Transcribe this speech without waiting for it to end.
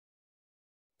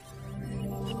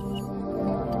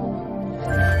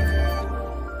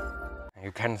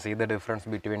can see the difference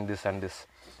between this and this.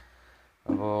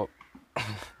 അപ്പോൾ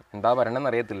എന്താ പറയണമെന്ന്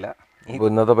അറിയത്തില്ല.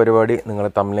 ഇന്നത്തെ പരിപാടി നിങ്ങൾ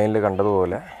തംബ്നെയിലിൽ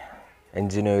കണ്ടതുപോലെ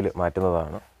എൻജിൻ ഓയിൽ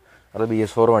മാറ്റുന്നതാണ്. അത്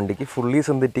BS4 വണ്ടിക്ക് ഫുള്ളി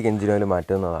സിന്തറ്റിക് എൻജിൻ ഓയിൽ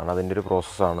മാറ്റുന്നതാണ്. അതിൻ്റെ ഒരു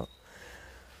പ്രോസസ്സാണ്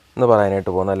എന്ന് പറയാനായിട്ട്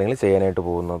പോകുന്നത്, അല്ലെങ്കിൽ ചെയ്യാനായിട്ട്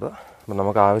പോകുന്നത്. അപ്പം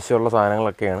നമുക്ക് ആവശ്യമുള്ള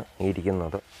സാധനങ്ങളൊക്കെയാണ് ഈ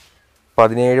ഇരിക്കുന്നത്.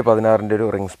 17-16 ഒരു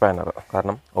റിംഗ് സ്പാനർ,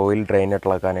 കാരണം ഓയിൽ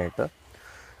ഡ്രെയിനായിട്ടിളക്കാനായിട്ട്.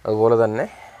 അതുപോലെ തന്നെ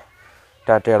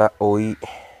ടാറ്റയുടെ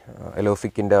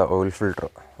എലോഫിക്കിൻ്റെ ഓയിൽ ഫിൽട്ടർ,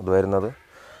 അത് വരുന്നത്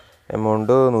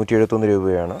എമൗണ്ട് 171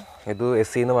 രൂപയാണ്. ഇത്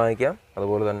SCന്ന് വാങ്ങിക്കാം.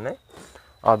 അതുപോലെ തന്നെ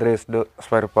ആതറൈസ്ഡ്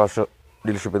സ്പെയർ പാർട്സ്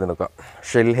ഡീലർഷിപ്പിൽ നിന്ന് എടുക്കാം.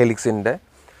 Shell ഹെലിക്സിൻ്റെ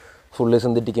fully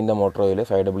സിന്തറ്റിക്കിൻ്റെ motor oil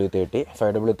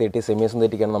 5W30 semi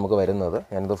സിന്തറ്റിക്കാണ് നമുക്ക് വരുന്നത്.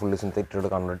 ഞാനിത് ഫുള്ളി സിന്തറ്റിക്കോട്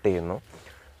കൺവേർട്ട് ചെയ്യുന്നു.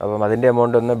 അപ്പം അതിൻ്റെ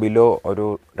എമൗണ്ട് ഒന്ന് ബിലോ ഒരു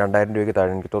 2000 രൂപയ്ക്ക്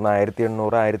താഴെ, എനിക്ക് തോന്നുന്നു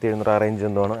 1800-1700 ആ റേഞ്ച്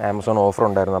എന്തോണ്. ആമസോൺ ഓഫർ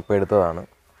ഉണ്ടായിരുന്നു, അപ്പോൾ എടുത്തതാണ്.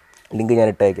 ലിങ്ക് ഞാൻ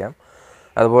ഇട്ടേക്കാം.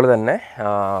 അതുപോലെ തന്നെ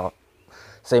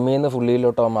സെമിയിൽ നിന്ന്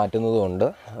ഫുള്ളിയിലോട്ട് മാറ്റുന്നത് കൊണ്ട്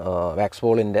വാക്സ്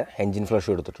പോളിൻ്റെ എൻജിൻ ഫ്ലഷ്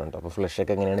എടുത്തിട്ടുണ്ട്. അപ്പോൾ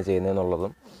ഫ്ലഷൊക്കെ എങ്ങനെയാണ്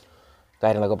ചെയ്യുന്നതെന്നുള്ളതും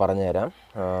കാര്യങ്ങളൊക്കെ പറഞ്ഞു തരാം.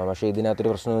 പക്ഷേ ഇതിനകത്തൊരു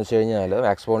പ്രശ്നം എന്ന് വെച്ച് കഴിഞ്ഞാൽ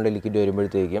വാക്സ് പോളിൻ്റെ ലിക്വിഡ്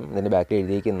വരുമ്പോഴത്തേക്കും ഇതിൻ്റെ ബാക്കിൽ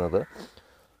എഴുതിയിരിക്കുന്നത്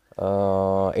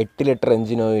 8 ലിറ്റർ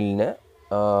എൻജിൻ ഓയിലിന്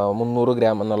 300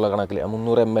 ഗ്രാം എന്നുള്ള കണക്കിൽ,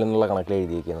 300 ml എന്നുള്ള കണക്കിൽ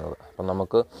എഴുതിയിരിക്കുന്നത്. അപ്പം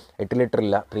നമുക്ക് 8 ലിറ്റർ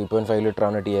ഇല്ല, 3.5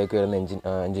 ലിറ്ററാണ് ടിയാക്ക് വരുന്ന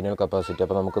എൻജിൻ ഓയിൽ കപ്പാസിറ്റി.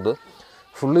 അപ്പോൾ നമുക്കിത്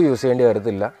ഫുള്ള് യൂസ് ചെയ്യേണ്ടി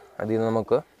വരത്തില്ല. അതിൽ നിന്ന്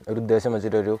നമുക്ക് ഒരു ഉദ്ദേശം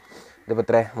വെച്ചിട്ടൊരു ഇതിപ്പോൾ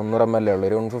എത്ര 300 ml ഉള്ളൂ,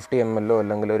 ഒരു 150 ml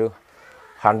അല്ലെങ്കിൽ ഒരു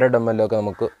 100 ml ഒക്കെ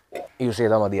നമുക്ക് യൂസ്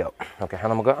ചെയ്താൽ മതിയാവും. ഓക്കെ, അത്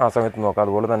നമുക്ക് ആ സമയത്ത് നോക്കാം.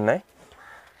 അതുപോലെ തന്നെ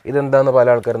ഇതെന്താണെന്ന് പല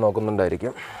ആൾക്കാരും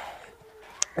നോക്കുന്നുണ്ടായിരിക്കും.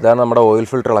 ഇതാണ് നമ്മുടെ ഓയിൽ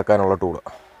ഫിൽട്ടർ ഇളക്കാനുള്ള ടൂള്.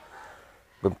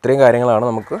 അപ്പം ഇത്രയും കാര്യങ്ങളാണ്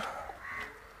നമുക്ക്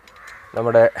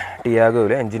നമ്മുടെ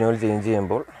ടിയാഗോയിൽ എൻജിൻ ഓയിൽ ചേഞ്ച്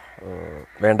ചെയ്യുമ്പോൾ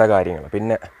വേണ്ട കാര്യങ്ങൾ.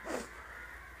 പിന്നെ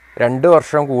 2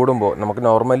 വർഷം കൂടുമ്പോൾ നമുക്ക്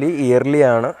നോർമലി ഇയർലി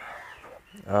ആണ്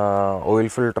ഓയിൽ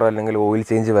ഫിൽട്ടർ അല്ലെങ്കിൽ ഓയിൽ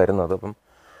ചേഞ്ച് വരുന്നത്. അപ്പം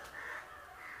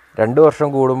 2 വർഷം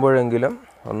കൂടുമ്പോഴെങ്കിലും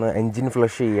ഒന്ന് എൻജിൻ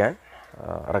ഫ്ലഷ് ചെയ്യാൻ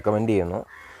റെക്കമെൻഡ് ചെയ്യുന്നു.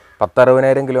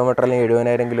 10-60,000 കിലോമീറ്റർ അല്ലെങ്കിൽ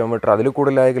 70,000 കിലോമീറ്റർ അതിൽ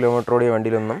കൂടുതലായ കിലോമീറ്റർ ഓടിയ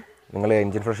വണ്ടിയിലൊന്നും നിങ്ങൾ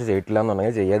എൻജിൻ ഫ്ലഷ് ചെയ്തിട്ടില്ല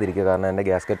എന്നുണ്ടെങ്കിൽ ചെയ്യാതിരിക്കുക. കാരണം എൻ്റെ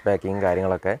ഗ്യാസ്കറ്റ് പാക്കിങ്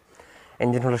കാര്യങ്ങളൊക്കെ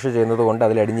എൻജിൻ ഫ്ലഷ് ചെയ്യുന്നത് കൊണ്ട്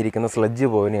അതിലടിഞ്ഞിരിക്കുന്ന സ്ലഡ്ജ്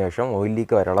പോയതിന് ശേഷം ഓയിൽ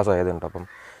ലീക്ക് വരാനുള്ള സാധ്യതയുണ്ട്. അപ്പം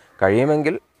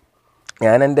കഴിയുമെങ്കിൽ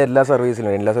ഞാൻ എൻ്റെ എല്ലാ സർവീസിലും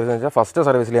വെച്ചാൽ ഫസ്റ്റ്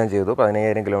സർവീസിൽ ഞാൻ ചെയ്തു,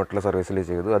 15,000 കിലോമീറ്ററിലെ സർവീസിൽ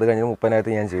ചെയ്തു. അത് കഴിഞ്ഞ്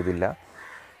 30,000 ഞാൻ ചെയ്തില്ല.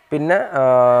 പിന്നെ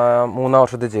 3-ാം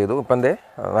വർഷത്തിൽ ചെയ്തു. ഇപ്പം എൻ്റെ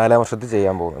 4-ാം വർഷത്തിൽ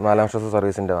ചെയ്യാൻ പോകും. 4-ാം വർഷത്തെ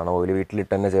സർവീസിൻ്റെതാണ്. ഓയിൽ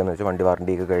വീട്ടിലിട്ട് തന്നെ ചെയ്യുന്നത് വെച്ചാൽ വണ്ടി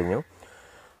വാറണ്ടിയൊക്കെ കഴിഞ്ഞു.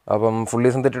 അപ്പം ഫുള്ളി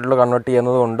സിന്തറ്റിക്കിൽ കൺവേർട്ട്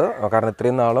ചെയ്യുന്നത് കൊണ്ട്, കാരണം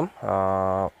ഇത്രയും നാളും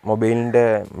മൊബൈലിൻ്റെ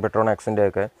പെട്രോണാക്സിൻ്റെ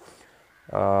ഒക്കെ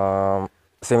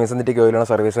സെമി സിന്തറ്റിക് ഓയിലാണ്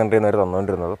സർവീസ് സെൻറ്ററിൽ നിന്ന് അവർ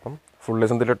തന്നുകൊണ്ടിരുന്നത്. അപ്പം ഫുള്ളി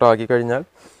സിന്തറ്റിക് ആക്കി കഴിഞ്ഞാൽ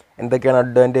എന്തൊക്കെയാണ്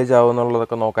അഡ്വാൻറ്റേജ് ആവും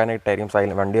എന്നുള്ളതൊക്കെ നോക്കാനായിട്ടായിരിക്കും.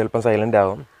 വണ്ടി അല്പം സൈലൻ്റ്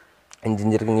ആവും, എൻജിൻ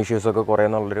ജെർക്കിങ് ഇഷ്യൂസൊക്കെ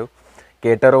കുറയുന്നുള്ളൊരു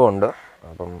കേട്ടറിവുണ്ട്.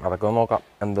 അപ്പം അതൊക്കെ നോക്കാം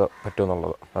എന്ത്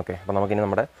പറ്റുമെന്നുള്ളത്. ഓക്കെ, അപ്പം നമുക്കിനി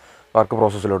നമ്മുടെ വർക്ക്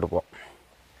പ്രോസസ്സിലോട്ട് പോകാം.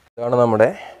 ഇതാണ് നമ്മുടെ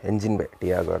എൻജിൻ ബേ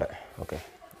ടിയാഗോയുടെ. ഓക്കെ,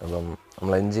 അപ്പം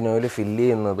നമ്മൾ എൻജിൻ ഓയിൽ ഫില്ല്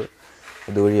ചെയ്യുന്നത്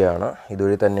ഇതുവഴിയാണ്.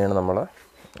 ഇതുവഴി തന്നെയാണ് നമ്മൾ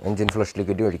എൻജിൻ ഫ്ലഷ്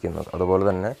ലിക്വിഡ് ഒഴിക്കുന്നത്. അതുപോലെ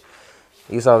തന്നെ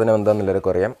ഈ സാധനം എന്താണെന്ന്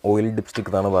എല്ലാവർക്കും അറിയാം, ഓയിൽ ഡിപ്സ്റ്റിക്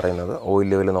എന്നാണ് പറയുന്നത്. ഓയിൽ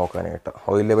ലെവൽ നോക്കാനായിട്ട്.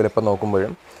 ഓയിൽ ലെവൽ എപ്പോൾ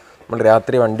നോക്കുമ്പോഴും നമ്മൾ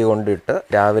രാത്രി വണ്ടി കൊണ്ടിട്ട്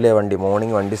രാവിലെ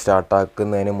മോർണിംഗ് വണ്ടി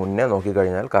സ്റ്റാർട്ടാക്കുന്നതിന് മുന്നേ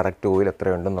നോക്കിക്കഴിഞ്ഞാൽ കറക്റ്റ് ഓയിൽ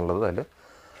എത്രയുണ്ടെന്നുള്ളത് അതിൽ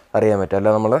അറിയാൻ പറ്റും. അല്ല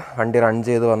നമ്മൾ വണ്ടി റൺ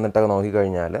ചെയ്ത് വന്നിട്ടൊക്കെ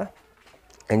നോക്കിക്കഴിഞ്ഞാൽ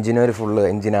എൻജിൻ ഓയിൽ ഫുള്ള്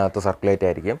എൻജിനകത്ത് സർക്കുലേറ്റ്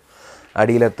ആയിരിക്കും.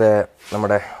 അടിയിലത്തെ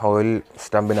നമ്മുടെ ഓയിൽ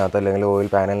സ്റ്റമ്പിനകത്ത് അല്ലെങ്കിൽ ഓയിൽ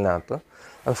പാനലിനകത്ത്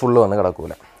അത് ഫുള്ള് വന്ന്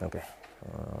കിടക്കില്ല. ഓക്കെ,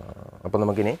 അപ്പോൾ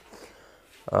നമുക്കിനി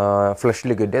ഫ്ലഷ്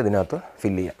ലിക്വിഡ് ഇതിനകത്ത്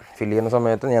ഫില്ല് ചെയ്യുന്ന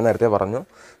സമയത്ത് ഞാൻ നേരത്തെ പറഞ്ഞു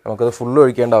നമുക്കത് ഫുള്ള്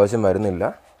ഒഴിക്കേണ്ട ആവശ്യം വരുന്നില്ല.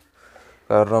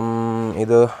 കാരണം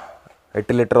ഇത്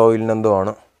 8 ലിറ്റർ ഓയിലിനെന്തോ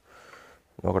ആണ്,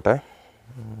 നോക്കട്ടെ,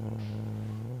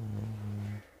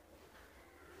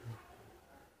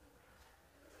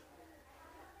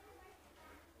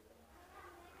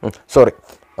 സോറി,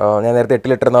 ഞാൻ നേരത്തെ 8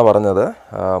 ലിറ്റർ എന്നാണ് പറഞ്ഞത്.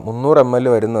 300 ml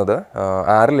വരുന്നത്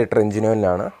 6 ലിറ്റർ എൻജിൻ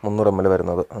ഓയിലിനാണ് 300 ml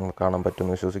വരുന്നത്. നമുക്ക് കാണാൻ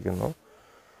പറ്റുമെന്ന് വിശ്വസിക്കുന്നു.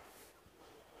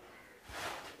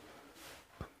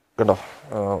 കേട്ടോ,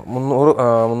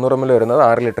 300 ml വരുന്നത്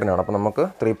 6 ലിറ്ററിനാണ്. അപ്പോൾ നമുക്ക്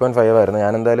 3.5 വരുന്നത്.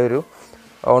 ഞാൻ എന്തായാലും ഒരു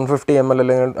 150 ml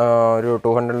അല്ലെങ്കിൽ ഒരു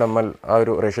 200 ml ആ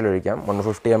ഒരു റേഷ്യോയിൽ ഒഴിക്കാം.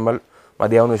 150 ml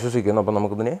മതിയാവുമെന്ന് വിശ്വസിക്കുന്നു. അപ്പോൾ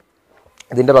നമുക്കിതിന്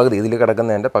ഇതിൻ്റെ പകുതി, ഇതിൽ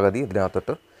കിടക്കുന്നതിൻ്റെ പകുതി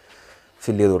ഇതിനകത്തോട്ട്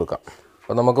ഫില്ല് ചെയ്ത് കൊടുക്കാം.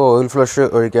 അപ്പോൾ നമുക്ക് ഓയിൽ ഫ്ലഷ്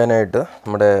ഒഴിക്കാനായിട്ട്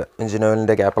നമ്മുടെ എൻജിൻ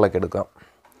ഓയിലിൻ്റെ ക്യാപ്പിളൊക്കെ എടുക്കാം.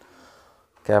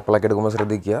 ക്യാപ്പിളൊക്കെ എടുക്കുമ്പോൾ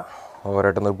ശ്രദ്ധിക്കുക,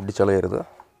 ഓവറായിട്ടൊന്ന് പിടിച്ചളയരുത്.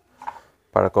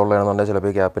 പഴക്കമുള്ളതാണെന്നുണ്ടെങ്കിൽ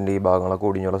ചിലപ്പോൾ ഈ ക്യാപ്പിൻ്റെ ഈ ഭാഗങ്ങളൊക്കെ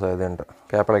ഒടിഞ്ഞുള്ള സാധ്യതയുണ്ട്.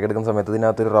 ക്യാപ്പിളൊക്കെ എടുക്കുന്ന സമയത്ത്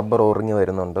ഇതിനകത്തൊരു റബ്ബർ ഓറിങ്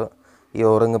വരുന്നുണ്ട്. ഈ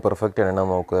ഓറിങ് പെർഫെക്റ്റ് ആണ്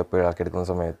നോക്കുക എപ്പോഴും ആക്കി എടുക്കുന്ന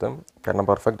സമയത്ത്. കാരണം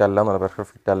പെർഫെക്റ്റ്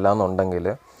അല്ല എന്നുണ്ടെങ്കിൽ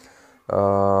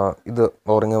ഇത്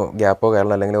ഓറിങ് ഗ്യാപ്പോ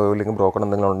കാരണം അല്ലെങ്കിൽ ഓയിലിംഗ് ബ്രോക്കൺ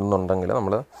എന്തെങ്കിലും ഉണ്ടെന്നുണ്ടെങ്കിൽ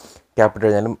നമ്മൾ ക്യാപ്പിട്ട്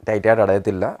കഴിഞ്ഞാലും ടൈറ്റായിട്ട്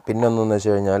അടയത്തില്ല. പിന്നെ ഒന്നെന്ന് വെച്ച്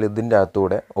കഴിഞ്ഞാൽ ഇതിൻ്റെ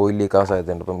അകത്തൂടെ ഓയിൽ ലീക്കാൻ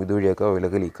സാധ്യതയുണ്ട്. അപ്പം ഇതുവഴിയൊക്കെ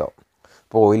ഓയിലൊക്കെ ലീക്കാവും.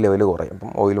 അപ്പോൾ ഓയിൽ ലെവൽ കുറയും.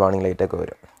 അപ്പം ഓയിൽ വാണിംഗ് ലൈറ്റൊക്കെ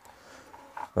വരും.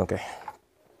 ഓക്കെ,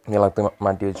 നീളത്തിൽ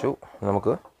മാറ്റി വെച്ചു.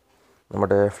 നമുക്ക്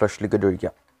നമ്മുടെ ഫ്ലഷ് ലിക്വിഡ്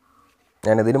ഒഴിക്കാം.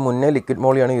 ഞാനിതിന് മുന്നേ ലിക്വിഡ്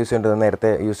മോളിയാണ് യൂസ് ചെയ്യേണ്ടത്,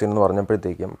 നേരത്തെ യൂസ് ചെയ്യുന്നതെന്ന്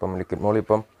പറഞ്ഞപ്പോഴത്തേക്കും. അപ്പം ലിക്വിഡ് മോളി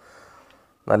ഇപ്പം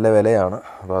നല്ല വിലയാണ്.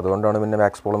 അപ്പോൾ അതുകൊണ്ടാണ് പിന്നെ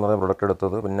വാക്സ് പോൾ എന്ന് പറയുന്ന പ്രൊഡക്റ്റ്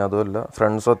എടുത്തത്. പിന്നെ അതുമല്ല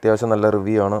ഫ്രണ്ട്സും അത്യാവശ്യം നല്ല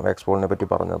റിവ്യൂ ആണ് വാക്സ് പോളിനെ പറ്റി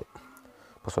പറഞ്ഞത്.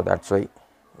 അപ്പോൾ സോ ദാറ്റ്സ് വൈ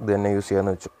ഇത് തന്നെ യൂസ്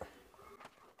ചെയ്യാമെന്ന് വെച്ചു.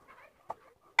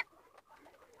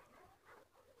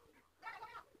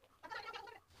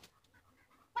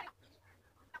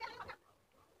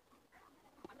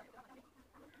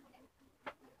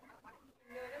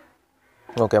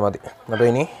 ഓക്കെ മതി. അപ്പോൾ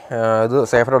ഇനി ഇത്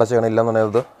സേഫായിട്ട് അടച്ചാണ്,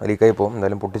 ഇല്ലെന്നുണ്ടെങ്കിൽ അത് ലീക്കായി പോകും.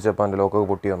 എന്തായാലും പൊട്ടിച്ചപ്പോൾ അതിൻ്റെ ലോക്കൊക്കെ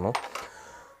പൊട്ടി വന്നു.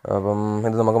 അപ്പം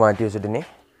ഇത് നമുക്ക് മാറ്റി വെച്ചിട്ട് ഇനി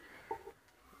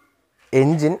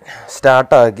എൻജിൻ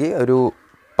സ്റ്റാർട്ടാക്കി ഒരു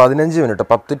 15 മിനിറ്റ്,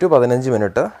 10 to 15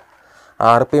 മിനിറ്റ്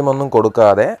RPM ഒന്നും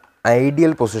കൊടുക്കാതെ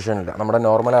ഐഡിയൽ പൊസിഷനിൽ, നമ്മുടെ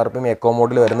നോർമൽ RPM എക്കോ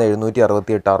മോഡിൽ വരുന്ന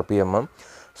 768 RPM,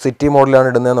 സിറ്റി മോഡിലാണ്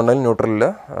ഇടുന്നതെന്നുണ്ടെങ്കിൽ ന്യൂട്രലിൽ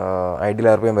ഐഡിയൽ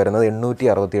RPM വരുന്നത്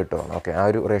 868 ആണ്. ഓക്കെ, ആ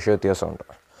ഒരു റേഷ്യോ വ്യത്യാസമുണ്ട്.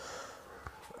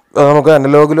 നമുക്ക്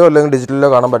അനലോഗിലോ അല്ലെങ്കിൽ ഡിജിറ്റലിലോ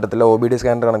കാണാൻ പറ്റത്തില്ല. OBD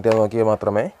സ്കാനർ കണക്ട് ചെയ്ത് നോക്കിയാൽ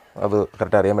മാത്രമേ അത്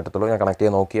കറക്റ്റ് അറിയാൻ പറ്റത്തുള്ളൂ. ഞാൻ കണക്ട്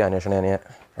ചെയ്ത് നോക്കി, അതിനുശേഷം ഞാൻ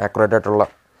ആക്യുറേറ്റ് ആയിട്ടുള്ള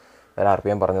ഒരു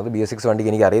RPM പറഞ്ഞത്. BS6 വണ്ടിക്ക്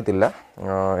എനിക്ക് അറിയത്തില്ല,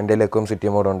 എൻ്റെ ലെക്കും സിറ്റി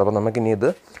മോഡുണ്ട്. അപ്പോൾ നമുക്കിനി ഇത്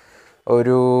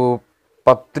ഒരു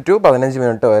 10 to 15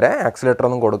 മിനിറ്റ് വരെ ആക്സിലേറ്റർ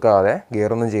ഒന്നും കൊടുക്കാതെ,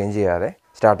 ഗിയറൊന്നും ചേഞ്ച് ചെയ്യാതെ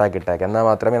സ്റ്റാർട്ടാക്കി ഇട്ടേക്കാം. എന്നാൽ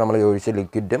മാത്രമേ നമ്മൾ ഒഴിച്ച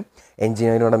ലിക്വിഡും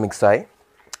എൻജിനും കൂടെ മിക്സായി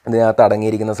ഇതിനകത്ത്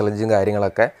അടങ്ങിയിരിക്കുന്ന സ്ലഡ്ജും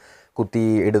കാര്യങ്ങളൊക്കെ കുത്തി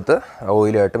എടുത്ത്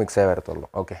ഓയിലുമായിട്ട് മിക്സായി വരത്തുള്ളൂ.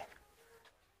 ഓക്കെ,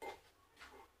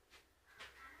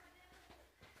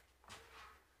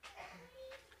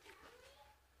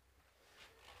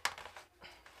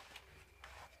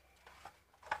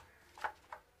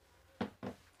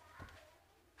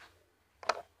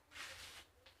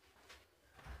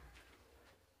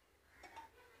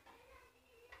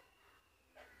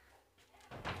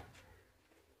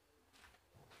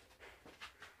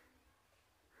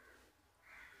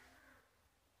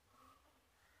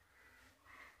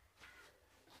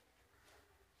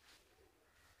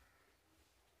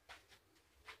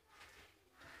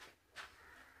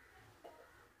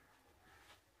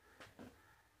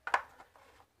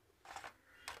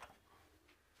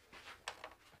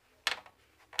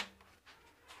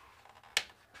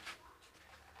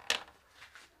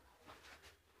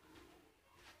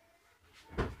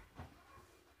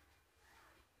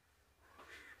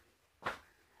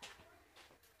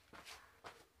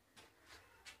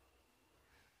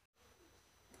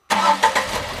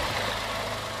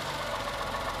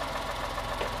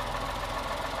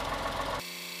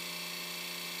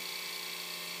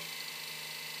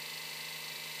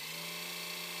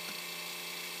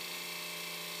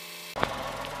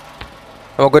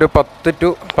 നമുക്കൊരു 10 to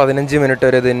 15 മിനിറ്റ്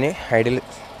വരെ ഇതിന് ഐഡിയൽ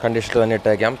കണ്ടീഷനിൽ തന്നെ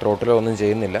ഇട്ടേക്കാം. ത്രോട്ടിലോ ഒന്നും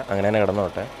ചെയ്യുന്നില്ല, അങ്ങനെ തന്നെ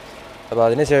കിടന്നോട്ടെ. അപ്പോൾ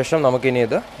അതിനുശേഷം നമുക്കിനി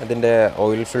ഇതിൻ്റെ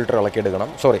ഓയിൽ ഫിൽറ്റർ ഇളക്കിയെടുക്കണം.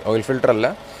 ഓയിൽ ഫിൽറ്റർ അല്ല,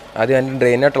 ആദ്യം അതിൻ്റെ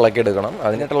ഡ്രെയിനായിട്ട് ഇളക്കിയെടുക്കണം.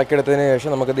 അതിനായിട്ട് ഇളക്കിയെടുത്തതിന്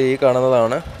ശേഷം നമുക്കിത് ഈ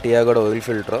കാണുന്നതാണ് ടിയാഗോയുടെ ഓയിൽ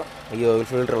ഫിൽറ്റർ. ഈ ഓയിൽ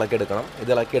ഫിൽറ്റർ ഇളക്കിയെടുക്കണം.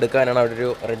 ഇത് ഇളക്കിയെടുക്കാനാണ് അവിടെ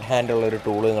ഒരു റെഡ് ഹാൻഡുള്ളൊരു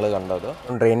ടൂൾ നിങ്ങൾ കണ്ടത്.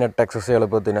 ഡ്രെയിനായിട്ട് ആക്സസ്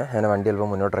എളുപ്പത്തിന് ഞാൻ വണ്ടി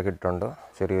അല്പം മുന്നോട്ടിറക്കിയിട്ടുണ്ട്,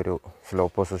 ചെറിയൊരു സ്ലോ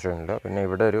പൊസിഷനിൽ. പിന്നെ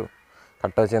ഇവിടെ ഒരു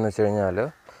കട്ട വെച്ചതെന്ന് വെച്ച് കഴിഞ്ഞാൽ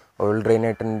ഓയിൽ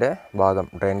ഡ്രെയിനേറ്റിൻ്റെ ഭാഗം,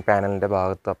 ഡ്രെയിൻ പാനലിൻ്റെ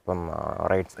ഭാഗത്ത് അപ്പം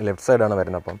ലെഫ്റ്റ് സൈഡാണ്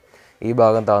വരുന്നത്. അപ്പം ഈ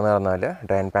ഭാഗം താഴ്ന്നു കിടന്നാൽ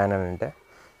ഡ്രെയിൻ പാനലിൻ്റെ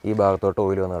ഈ ഭാഗത്തോട്ട്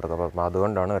ഓയിൽ വന്ന് കിടക്കും. അപ്പം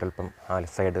അതുകൊണ്ടാണ് ഒരല്പം ആ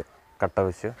സൈഡ് കട്ട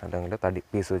വെച്ച് അല്ലെങ്കിൽ തടി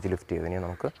പീസ് വെച്ച് ലിഫ്റ്റ് ചെയ്ത്. ഇനി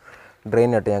നമുക്ക്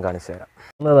ഡ്രെയിനായിട്ട് ഞാൻ കാണിച്ചു തരാം.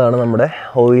 എന്നതാണ് നമ്മുടെ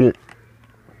ഓയിൽ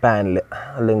പാനൽ,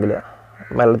 അല്ലെങ്കിൽ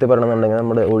വെള്ളത്തിൽ പറയണമെന്നുണ്ടെങ്കിൽ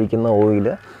നമ്മുടെ ഒഴിക്കുന്ന ഓയിൽ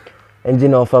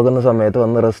എൻജിൻ ഓഫാക്കുന്ന സമയത്ത്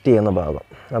വന്ന് റെസ്റ്റ് ചെയ്യുന്ന ഭാഗം.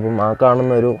 അപ്പം ആ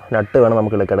കാണുന്ന ഒരു നട്ട് വേണം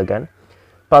നമുക്ക് ഇളക്കിയെടുക്കാൻ.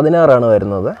 16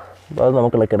 വരുന്നത്. അപ്പോൾ അത്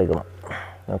നമുക്ക് ഇളക്കിയെടുക്കണം.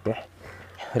 ഓക്കെ,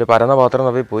 ഒരു പരന്ന പാത്രം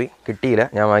തപ്പി പോയി, കിട്ടിയില്ല,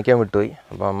 ഞാൻ വാങ്ങിക്കാൻ വിട്ടുപോയി.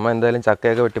 അപ്പോൾ അമ്മ എന്തായാലും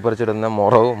ചക്കയൊക്കെ വെട്ടിപ്പറിച്ചിടുന്ന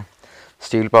മുറവും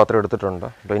സ്റ്റീൽ പാത്രം എടുത്തിട്ടുണ്ട്.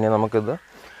 അപ്പോൾ ഇനി നമുക്കിത്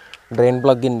ഡ്രെയിൻ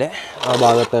പ്ലഗിൻ്റെ ആ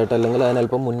ഭാഗത്തായിട്ട്, അല്ലെങ്കിൽ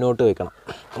അതിനൽപ്പം മുന്നോട്ട് വയ്ക്കണം.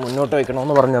 മുന്നോട്ട്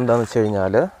വയ്ക്കണമെന്ന് പറഞ്ഞാൽ എന്താണെന്ന് വെച്ച്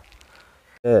കഴിഞ്ഞാൽ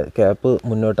ക്യാപ്പ്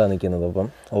മുന്നോട്ടാണ് നിൽക്കുന്നത്. അപ്പം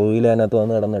ഓയിൽ അതിനകത്ത്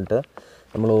വന്ന് കിടന്നിട്ട്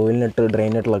നമ്മൾ ഓയിലിനിട്ട്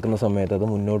ഡ്രെയിനിട്ട് ഇളക്കുന്ന സമയത്ത് അത്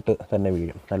മുന്നോട്ട് തന്നെ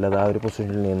വീഴും. അല്ലാതെ ആ ഒരു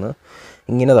പൊസിഷനിൽ നിന്ന്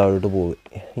ഇങ്ങനെ താഴോട്ട് പോകും,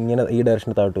 ഇങ്ങനെ ഈ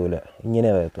ഡയറക്ഷനിൽ താഴോട്ട് പോകില്ല, ഇങ്ങനെ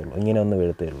വരത്തുള്ളൂ, ഇങ്ങനെ ഒന്ന്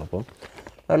വീഴത്തുള്ളൂ. അപ്പം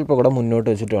അല്പം കൂടെ മുന്നോട്ട്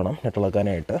വെച്ചിട്ട് വേണം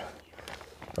നെട്ടിളക്കാനായിട്ട്.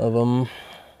 അപ്പം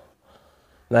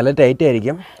നല്ല ടൈറ്റ്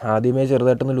ആയിരിക്കും. ആദ്യമേ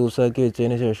ചെറുതായിട്ടൊന്ന് ലൂസാക്കി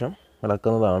വെച്ചതിന് ശേഷം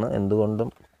ഇളക്കുന്നതാണ്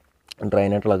എന്തുകൊണ്ടും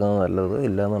ഡ്രെയിനായിട്ട് ഇളക്കുന്നത് നല്ലത്.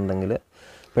 ഇല്ലയെന്നുണ്ടെങ്കിൽ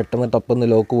പെട്ടെന്ന് ടപ്പൊന്ന്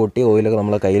ലോക്ക് പൊട്ടി ഓയിലൊക്കെ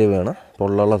നമ്മളെ കയ്യിൽ വീണ്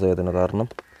പൊള്ളുള്ള സേവത്തിന്. കാരണം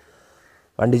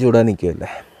വണ്ടി ചൂടാൻ നിൽക്കുകയല്ലേ.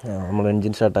 നമ്മൾ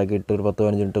എൻജിൻ സ്റ്റാർട്ടാക്കിയിട്ട് ഒരു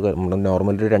 10-15 മിനിറ്റ്, നമ്മൾ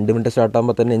നോർമലി ഒരു 2 മിനിറ്റ്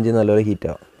സ്റ്റാർട്ടാകുമ്പോൾ തന്നെ എൻജിൻ നല്ലപോലെ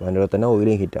ഹീറ്റാവും. അതിൻ്റെ കൂടെ തന്നെ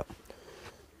ഓയിലും ഹീറ്റാവും.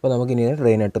 അപ്പോൾ നമുക്കിനി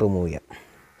ഡ്രെയിനായിട്ട് റിമൂവ് ചെയ്യാം.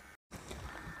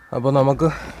 അപ്പോൾ നമുക്ക്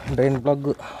ഡ്രെയിൻ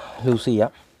പ്ലഗ് യൂസ്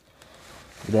ചെയ്യാം.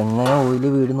 ഇതെങ്ങനെ ഓയിൽ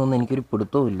വീഴുന്നൊന്നും എനിക്കൊരു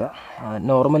പിടുത്തവുമില്ല.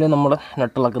 നോർമലി നമ്മൾ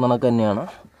നട്ടിളക്കുന്ന കണക്ക് തന്നെയാണ്.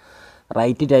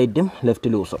 Right ടൈറ്റും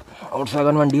left ലൂസും.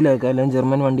 ഔട്ട്സാഗൺ വണ്ടിയിലൊക്കെ അല്ലെങ്കിൽ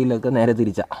ജർമ്മൻ വണ്ടിയിലൊക്കെ നേരെ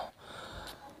തിരിച്ചാണ്.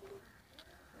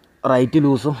 റൈറ്റ്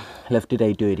ലൂസും ലെഫ്റ്റ്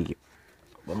ടൈറ്റും ആയിരിക്കും.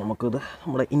 അപ്പോൾ നമുക്കിത്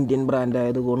നമ്മുടെ ഇന്ത്യൻ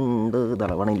ബ്രാൻഡായത് കൊണ്ട്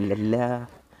തളവണില്ലല്ല.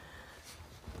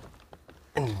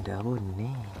 എൻ്റെ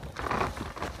പൊന്നെ,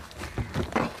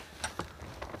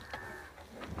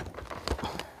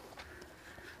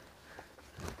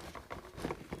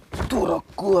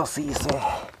 തുറക്കുക സീസേ.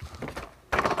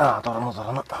 തുറന്നു.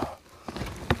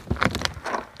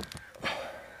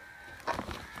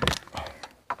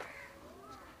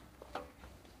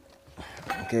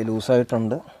 ഓക്കെ,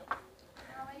 ലൂസായിട്ടുണ്ട്.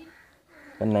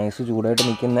 നൈസ് ചൂടായിട്ട്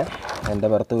നിൽക്കുന്ന എൻ്റെ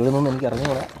പുറത്ത് വീഴുന്നൊന്നും എനിക്ക്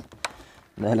അറിഞ്ഞൂടാ.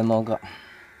 എന്തായാലും നോക്കാം.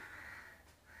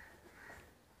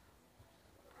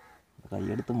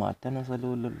 കൈയെടുത്ത് മാറ്റാനും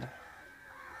സ്ഥലമില്ലല്ലോ.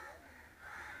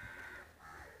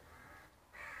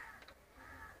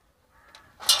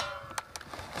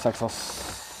 സക്സസ്.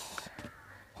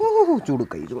 ചൂട്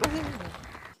കൈ ചൂട്.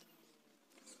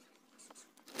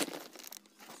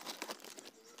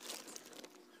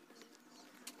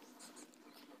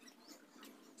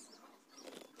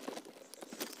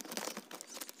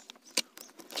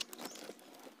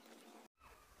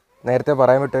 നേരത്തെ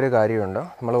പറയാൻ വിട്ടൊരു കാര്യമുണ്ട്.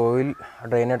 നമ്മൾ ഓയിൽ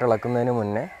ഡ്രെയിനായിട്ട് ഇളക്കുന്നതിന്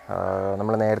മുന്നേ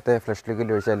നമ്മൾ നേരത്തെ ഫ്ലഷ്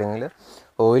ലിക്വിഡ് ഒഴിച്ച അല്ലെങ്കിൽ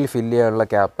ഓയിൽ ഫില്ല് ചെയ്യാനുള്ള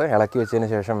ക്യാപ്പ് ഇളക്കി വെച്ചതിന്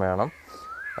ശേഷം വേണം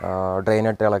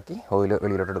ഡ്രെയിനായിട്ട് ഇളക്കി ഓയിൽ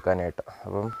വെളിയിലോട്ട് എടുക്കാനായിട്ട്.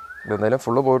 അപ്പം ഇതെന്തായാലും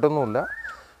ഫുള്ള് പോയിട്ടൊന്നുമില്ല.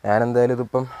 ഞാനെന്തായാലും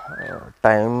ഇതിപ്പം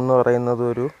ടൈം എന്ന് പറയുന്നത്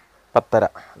ഒരു 10:30.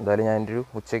 എന്തായാലും ഞാനൊരു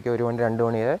ഉച്ചയ്ക്ക് 1 മണി 2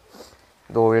 മണിയെ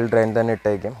ഇത് ഓയിൽ ഡ്രെയിൻ തന്നെ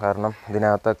ഇട്ടേക്കും. കാരണം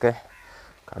ഇതിനകത്തൊക്കെ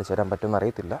കാണിച്ചു തരാൻ പറ്റുമെന്ന്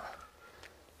അറിയത്തില്ല.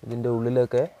 ഇതിൻ്റെ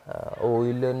ഉള്ളിലൊക്കെ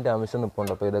ഓയിലിൻ്റെ അംശം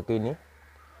നിൽപ്പുണ്ട്. അപ്പോൾ ഇതൊക്കെ ഇനി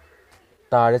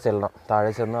താഴെ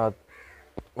ചെന്ന്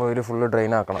ഓയിൽ ഫുള്ള്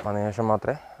ഡ്രെയിൻ ആക്കണം. അതിനുശേഷം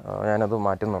മാത്രമേ ഞാനത്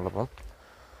മാറ്റുന്നുള്ളൂ. അപ്പം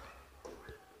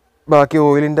ബാക്കി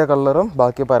ഓയിലിൻ്റെ കളറും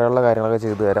ബാക്കി പറയാനുള്ള കാര്യങ്ങളൊക്കെ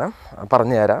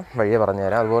വഴിയെ പറഞ്ഞു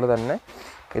തരാം. അതുപോലെ തന്നെ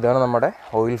ഇതാണ് നമ്മുടെ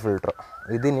ഓയിൽ ഫിൽട്ടർ.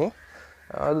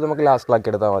 അത് നമുക്ക് ലാസ്റ്റിലാക്കി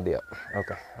എടുത്താൽ മതിയാവും.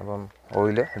 ഓക്കെ, അപ്പം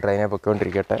ഓയിൽ ഡ്രെയിനെ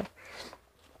പൊയ്ക്കൊണ്ടിരിക്കട്ടെ.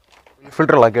 ഓയിൽ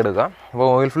ഫിൽട്ടർ ഇളക്കി എടുക്കാം. അപ്പോൾ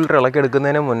ഓയിൽ ഫിൽട്ടർ ഇളക്കി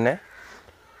എടുക്കുന്നതിന് മുന്നേ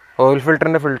ഓയിൽ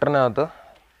ഫിൽറ്ററിനകത്ത്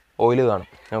ഓയിൽ കാണും.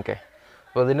 ഓക്കെ,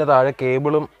 അപ്പോൾ അതിൻ്റെ താഴെ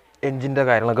കേബിളും എൻജിൻ്റെ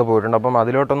കാര്യങ്ങളൊക്കെ പോയിട്ടുണ്ട്. അപ്പം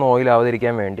അതിലോട്ടൊന്നും ഓയിൽ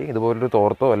ആവാതിരിക്കാൻ വേണ്ടി ഇതുപോലൊരു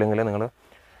തോർത്തോ അല്ലെങ്കിൽ നിങ്ങൾ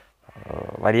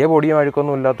വലിയ പൊടിയും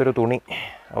അഴുക്കൊന്നും ഇല്ലാത്തൊരു തുണി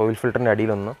ഓയിൽ ഫിൽറ്ററിൻ്റെ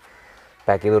അടിയിലൊന്ന്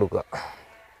പാക്ക് ചെയ്ത് കൊടുക്കുക.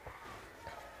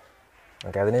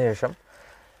 ഓക്കെ, അതിനുശേഷം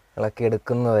ഇളക്കി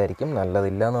എടുക്കുന്നതായിരിക്കും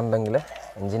നല്ലതില്ല എന്നുണ്ടെങ്കിൽ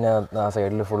എൻജിനകത്ത് ആ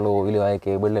സൈഡിൽ ഫുള്ള് ഓയിലായി,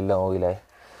 കേബിളിലെല്ലാം ഓയിലായി.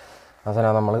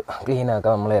 അവസാനം നമ്മൾ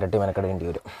ക്ലീനാക്കാൻ നമ്മൾ ഇരട്ടി മെനക്കെടേണ്ടി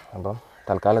വരും. അപ്പം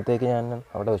തൽക്കാലത്തേക്ക് ഞാൻ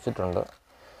അവിടെ വെച്ചിട്ടുണ്ട്.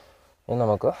 ഇനി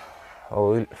നമുക്ക്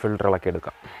ഓയിൽ ഫിൽറ്റർ ഇളക്കി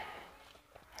എടുക്കാം.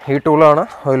 ഈ ടൂളാണ്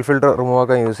ഓയിൽ ഫിൽറ്റർ റിമൂവ്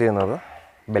ആക്കാൻ യൂസ് ചെയ്യുന്നത്.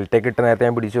 ബെൽറ്റൊക്കെ ഇട്ട് നേരത്തെ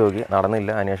ഞാൻ പിടിച്ചു നോക്കി, നടന്നില്ല.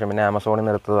 അതിനുശേഷം പിന്നെ ആമസോണിൽ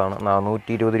നിന്ന് എടുത്തതാണ്.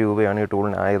 420 രൂപയാണ് ഈ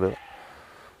ടൂളിനായത്.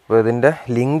 അപ്പോൾ ഇതിൻ്റെ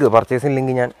പർച്ചേസിങ്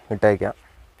ലിങ്ക് ഞാൻ ഇട്ടേക്കാം.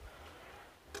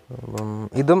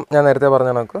 ഇതും ഞാൻ നേരത്തെ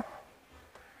പറഞ്ഞ കണക്ക്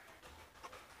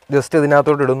ജസ്റ്റ്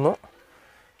ഇതിനകത്തോട്ട് ഇടുന്നു.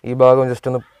 ഈ ഭാഗം ജസ്റ്റ്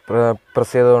ഒന്ന്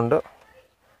പ്രസ് ചെയ്തുകൊണ്ട്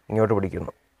ഇങ്ങോട്ട്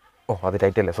പിടിക്കുന്നു. അത്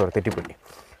ടൈറ്റല്ലേ, സോറി തെറ്റിപ്പോയി.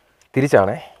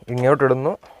 തിരിച്ചാണേ,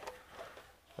 ഇങ്ങോട്ടിടുന്നു.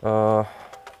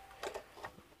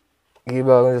 ഈ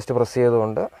ഭാഗം ജസ്റ്റ് പ്രസ്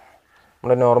ചെയ്തുകൊണ്ട്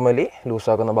നമ്മൾ നോർമലി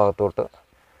ലൂസാക്കുന്ന ഭാഗത്തോട്ട്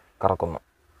കറക്കുന്നു.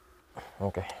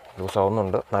 ഓക്കെ,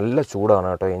 ലൂസാവുന്നുണ്ട്. നല്ല ചൂടാണ്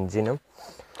കേട്ടോ എൻജിനും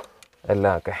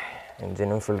എല്ലാം. ഒക്കെ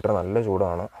എൻജിനും ഫിൽറ്റർ നല്ല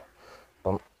ചൂടാണ്.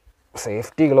 അപ്പം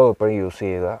സേഫ്റ്റി ഗ്ലൗ എപ്പോഴും യൂസ്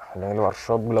ചെയ്യുക, അല്ലെങ്കിൽ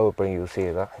വർക്ക്ഷോപ്പ് ഗ്ലൗ എപ്പോഴും യൂസ്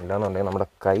ചെയ്യുക. ഇല്ലാന്നുണ്ടെങ്കിൽ നമ്മുടെ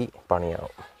കൈ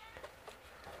പണിയാവും.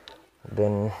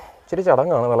 ദെൻ ഇച്ചിരി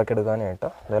ചടങ്ങാണ് വിളക്കെടുക്കാനായിട്ട്.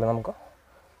 എന്തായാലും നമുക്ക്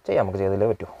ചെയ്തല്ലേ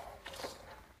പറ്റൂ.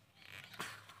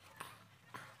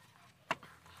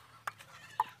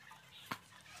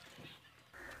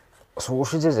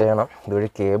 സൂക്ഷിച്ച് ചെയ്യണം. ഇതുവഴി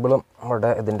കേബിളും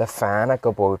ഇതിൻ്റെ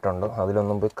ഫാനൊക്കെ പോയിട്ടുണ്ട്.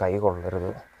 അതിലൊന്നും പോയി കൈ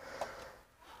കൊള്ളരുത്.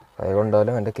 കൈ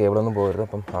കൊണ്ടാലും എൻ്റെ കേബിളൊന്നും പോകരുത്.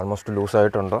 അപ്പം almost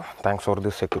ലൂസായിട്ടുണ്ട്. Thanks for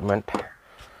this equipment.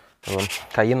 അപ്പം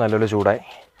കൈ നല്ലൊരു ചൂടായി.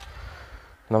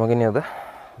 നമുക്കിനി അത്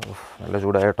നല്ല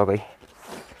ചൂടായി കേട്ടോ കൈ.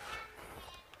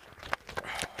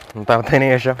 തണുത്തതിന്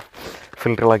ശേഷം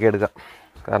ഫിൽറ്ററിളക്കി എടുക്കാം.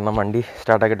 കാരണം വണ്ടി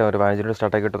സ്റ്റാർട്ടാക്കിയിട്ട് ഒരു 15 മിനിറ്റ്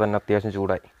സ്റ്റാർട്ടാക്കിയിട്ട് തന്നെ അത്യാവശ്യം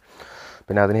ചൂടായി.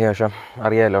 പിന്നെ അതിനുശേഷം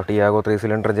അറിയാമല്ലോ, ടിയാഗോ 3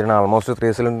 സിലിണ്ടർ എഞ്ചിനാണ്. ആൾമോസ്റ്റ്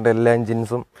 3 സിലിണ്ടർ എല്ലാ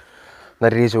എഞ്ചിൻസും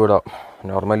നല്ല രീതിയിൽ ചൂടാവും.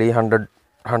 Normally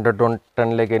 100 to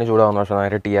 110 ചൂടാവുന്നു. പക്ഷേ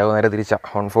നേരെ ടിയാഗോ നേരെ തിരിച്ചാണ്.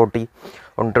 140,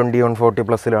 120,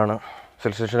 140+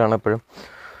 സെൽഷ്യസിലാണ് എപ്പോഴും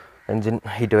എൻജിൻ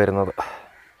ഹീറ്റ് വരുന്നത്.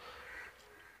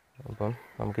 അപ്പം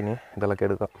നമുക്കിനി ഇതിളക്കി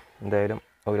എടുക്കാം. എന്തായാലും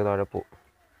ഒരു താഴെ പോവും.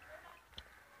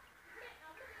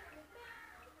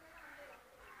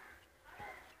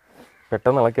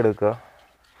 പെട്ടെന്ന് ഇളക്കിയെടുക്കുക.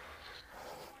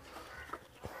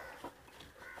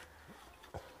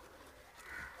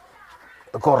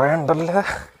 കുറേ ഉണ്ടല്ലോ.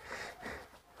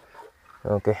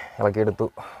 ഓക്കെ, ഇളക്കിയെടുത്തു.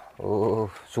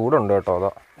 ചൂടുണ്ട്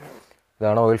കേട്ടോ.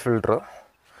 ഇതാണ് ഓയിൽ ഫിൽറ്റർ.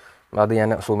 അത് ഞാൻ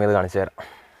സൂം ചെയ്ത് കാണിച്ചു തരാം.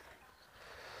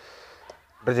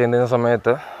 ഫിൽറ്റർ ചെയ്യുന്ന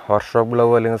സമയത്ത് വർക്ക്ഷോപ്പ് ഗ്ലൗ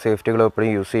അല്ലെങ്കിൽ സേഫ്റ്റി ഗ്ലൗ എപ്പോഴും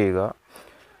യൂസ് ചെയ്യുക.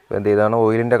 ഇതാണ്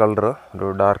ഓയിലിൻ്റെ കളർ, ഒരു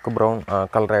ഡാർക്ക് ബ്രൗൺ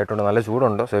കളറായിട്ടുണ്ട്. നല്ല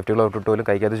ചൂടുണ്ട്, സേഫ്റ്റി ഗ്ലൗ ഇട്ടിട്ട് പോലും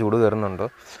കൈക്കകത്ത് ചൂട് കയറുന്നുണ്ട്.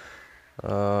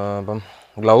 അപ്പം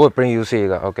ഗ്ലൗ എപ്പോഴും യൂസ്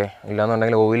ചെയ്യുക, ഓക്കെ.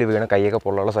 ഇല്ലാന്നുണ്ടെങ്കിൽ ഓയിൽ വീണ് കൈയൊക്കെ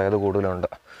പൊള്ളാനുള്ള സാധ്യത കൂടുതലുണ്ട്.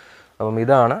 അപ്പം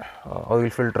ഇതാണ് ഓയിൽ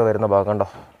ഫിൽറ്റർ വരുന്ന ഭാഗം. കണ്ടോ,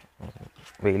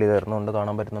 വെയിൽ കയറുന്നുണ്ട്,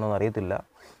 കാണാൻ പറ്റുന്നുണ്ടോ അറിയത്തില്ല.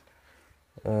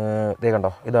 ഇതേ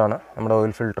കണ്ടോ, ഇതാണ് നമ്മുടെ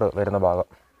ഓയിൽ ഫിൽറ്റർ വരുന്ന ഭാഗം.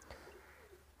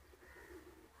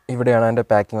 ഇവിടെയാണ് അതിൻ്റെ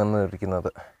പാക്കിംഗ് വന്ന് ഇരിക്കുന്നത്.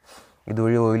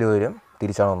 ഇതുവഴി ഓയിൽ വരും,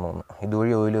 തിരിച്ചാണെന്ന് തോന്നുന്നു.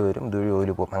 ഇതുവഴി ഓയിൽ വരും, ഇതുവഴി ഓയിൽ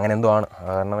പോകും, അങ്ങനെ എന്തോ ആണ്.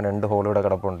 കാരണം 2 ഹോൾ ഇവിടെ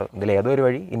കിടപ്പുണ്ട്. ഇതിൽ ഏതോ ഒരു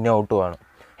വഴി ഇന്നും ഔട്ടുമാണ്,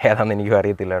 ഏതാണെന്ന് എനിക്കും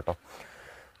അറിയത്തില്ല കേട്ടോ.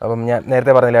 അപ്പം ഞാൻ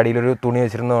നേരത്തെ പറഞ്ഞില്ല, അടിയിലൊരു തുണി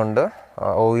വെച്ചിരുന്നതുകൊണ്ട്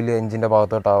ഓയിൽ എഞ്ചിൻ്റെ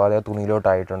ഭാഗത്തോട്ടാവാതെ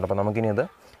തുണിയിലോട്ടായിട്ടുണ്ട്. അപ്പം നമുക്കിനി അത്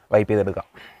വൈപ്പ് ചെയ്തെടുക്കാം.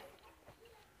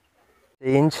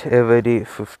 Change every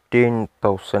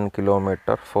 15,000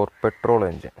 kilometre four petrol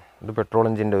engine. ഇത് പെട്രോൾ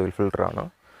എഞ്ചിൻ്റെ ഓയിൽ ഫിൽറ്ററാണ്.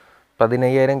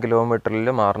 15,000 കിലോമീറ്ററിൽ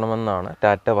മാറണമെന്നാണ്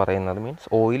ടാറ്റ പറയുന്നത്. മീൻസ്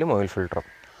ഓയിലും ഓയിൽ ഫിൽറ്ററും.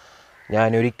 ഞാൻ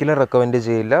ഒരിക്കലും റെക്കമെൻഡ്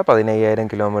ചെയ്യില്ല 15,000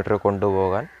 കിലോമീറ്റർ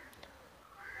കൊണ്ടുപോകാൻ.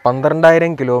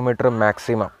 12,000 കിലോമീറ്റർ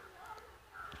മാക്സിമം.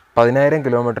 10,000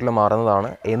 കിലോമീറ്ററിൽ മാറുന്നതാണ്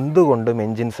എന്തുകൊണ്ടും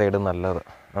എൻജിൻ സൈഡ് നല്ലത്,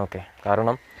 ഓക്കെ.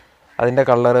 കാരണം അതിൻ്റെ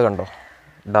കളറ് കണ്ടോ,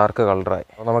 ഡാർക്ക് കളറായി.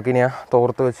 അപ്പോൾ നമുക്കിനി ആ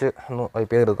തോർത്ത് വെച്ച് ഒന്ന്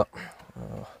വൈപ്പ് ചെയ്തെടുക്കാം.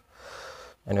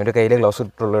 ഞാനൊരു കയ്യിൽ ഗ്ലൗസ്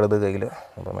ഇട്ടുള്ള ഇടത് കയ്യിൽ,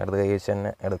 അപ്പം ഇടത് കൈ വെച്ച്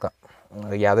തന്നെ എടുക്കാം.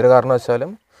 യാതൊരു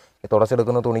കാരണവശാലും ഈ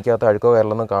തുടച്ചെടുക്കുന്ന തുണിക്കകത്ത് അഴുക്കോ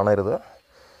കയറലൊന്നും കാണരുത്.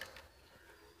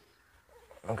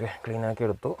 ഓക്കെ, ക്ലീനാക്കി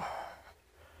എടുത്തു.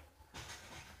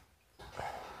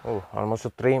 ആൾമോസ്റ്റ്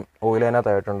ഇത്രയും ഓയിൽ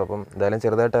അതിനകത്തായിട്ടുണ്ട്. അപ്പം എന്തായാലും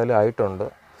ചെറുതായിട്ടായാലും ആയിട്ടുണ്ട്.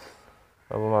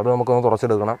 അപ്പം അത് നമുക്കൊന്ന്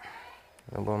തുറച്ചെടുക്കണം.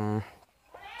 അപ്പം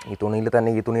ഈ തുണിയിൽ തന്നെ,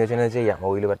 ഈ തുണി വെച്ച് തന്നെ ചെയ്യാം.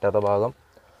 ഓയിൽ പറ്റാത്ത ഭാഗം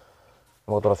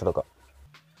നമുക്ക് തുറച്ചെടുക്കാം.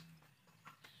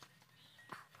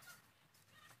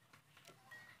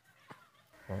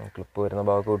 ക്ലിപ്പ് വരുന്ന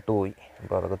ഭാഗം വിട്ടുപോയി,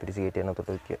 അപ്പോൾ അതൊക്കെ തിരിച്ച് കയറ്റി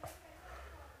അതിനകത്തോട്ട് വയ്ക്കുക.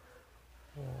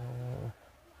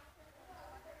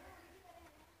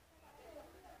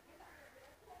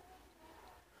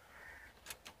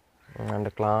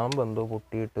 എൻ്റെ ക്ലാമ്പ് എന്തോ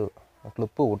പൊട്ടിയിട്ട്,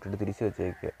 ക്ലിപ്പ് പൊട്ടിയിട്ട് തിരിച്ച്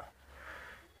വെച്ചേക്കുക.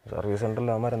 സർവീസ് സെൻ്ററിൽ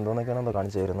അവന്മാർ എന്തോന്നൊക്കെയാണ് എന്തോ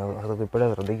കാണിച്ചു തരുന്നത്. അതൊക്കെ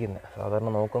ഇപ്പോഴാണ് ശ്രദ്ധിക്കുന്നത്. സാധാരണ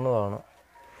നോക്കുന്നതാണ്.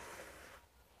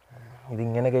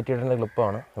 ഇതിങ്ങനെ കയറ്റിയിടേണ്ട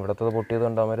ക്ലിപ്പാണ്. ഇവിടുത്തത് പൊട്ടിയത്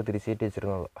കൊണ്ട് അവന്മാർ തിരിച്ച് കയറ്റി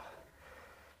വെച്ചിരുന്നത്.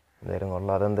 എന്തായാലും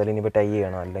കൊള്ളാം. അതെന്തായാലും ഇനിയിപ്പോൾ ടൈ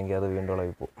ചെയ്യണം, അല്ലെങ്കിൽ അത് വീണ്ടും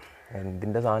ഇളകി പോകും.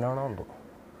 എന്തിൻ്റെ സാധനമാണോ എന്തോ.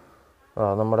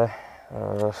 നമ്മുടെ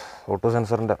ഓട്ടോ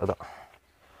സെൻസറിൻ്റെ ഇതാണ്.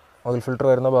 ഓയിൽ ഫിൽറ്റർ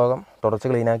വരുന്ന ഭാഗം തുടച്ച്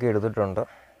ക്ലീനാക്കി എടുത്തിട്ടുണ്ട്.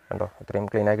 കണ്ടോ, ഇത്രയും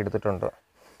ക്ലീനാക്കി എടുത്തിട്ടുണ്ട്.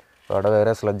 അവിടെ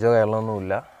വേറെ സ്ലഡ്ജോ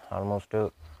കയറലൊന്നുമില്ല. ആൾമോസ്റ്റ്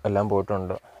എല്ലാം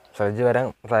പോയിട്ടുണ്ട്. സ്ലഡ്ജ് വരാൻ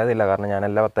സാധ്യതയില്ല, കാരണം ഞാൻ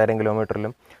എല്ലാ 10,000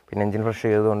 കിലോമീറ്ററിലും പിന്നെ എൻജിൻ ഫ്രഷ്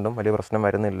ചെയ്തുകൊണ്ടും വലിയ പ്രശ്നം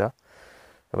വരുന്നില്ല.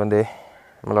 അപ്പോൾ എന്തേ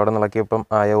നമ്മളവിടെ നിളക്കിയപ്പം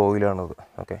ആയ ഓയിലാണത്,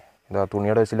 ഓക്കെ. ഇത് ആ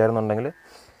തുണിയോടെ വെച്ചില്ലായിരുന്നുണ്ടെങ്കിൽ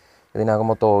ഇതിനകം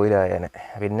മൊത്തം ഓയിലായേനെ.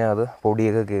 പിന്നെ അത്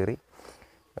പൊടിയൊക്കെ കയറി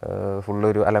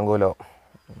ഫുള്ളൊരു അലങ്കോലോ.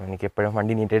 എനിക്കെപ്പോഴും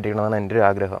വണ്ടി നീറ്റായിട്ട് ഇരിക്കണമെന്നാണ് എൻ്റെ ഒരു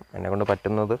ആഗ്രഹം. എന്നെക്കൊണ്ട്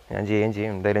പറ്റുന്നത് ഞാൻ ചെയ്യുകയും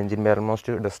ചെയ്യും. എന്തായാലും എൻജിൻ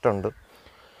ഓൾമോസ്റ്റ് ഡസ്റ്റ് ഉണ്ട്,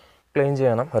 ക്ലീൻ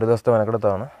ചെയ്യണം. ഒരു ദിവസത്തെ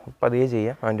മെനക്കെടുത്താണ്. പതിയെ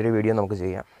ചെയ്യാം, അതിൻ്റെ ഒരു വീഡിയോ നമുക്ക്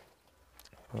ചെയ്യാം.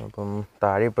 അപ്പം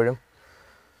താഴെ ഇപ്പോഴും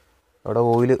അവിടെ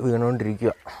ഓയിൽ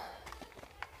വീണുകൊണ്ടിരിക്കുക.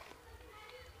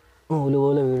 ഓയിൽ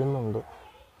പോലെ വീഴുന്നുണ്ട്.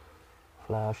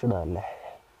 ഫ്ലാഷ് ഇടാല്ലേ,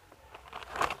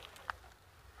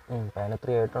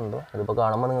 പാനത്രി ആയിട്ടുണ്ട്. ഇതിപ്പോൾ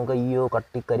കാണുമ്പോൾ നിങ്ങൾക്ക് അയ്യോ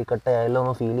കരിക്കട്ടയായാലോ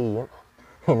എന്ന് ഫീൽ ചെയ്യും.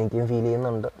 എനിക്കും ഫീൽ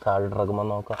ചെയ്യുന്നുണ്ട്. താഴെ ഇറക്കുമ്പോൾ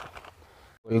നോക്കാം.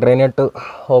 ഓയിൽ ഡ്രെയിനായിട്ട്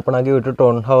ഓപ്പണാക്കി വിട്ടിട്ട്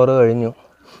 1 ഹവർ കഴിഞ്ഞു.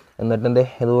 എന്നിട്ടെന്തേ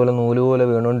ഇതുപോലെ നൂല് പോലെ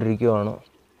വീണുകൊണ്ടിരിക്കുകയാണ്.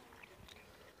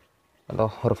 കണ്ടോ,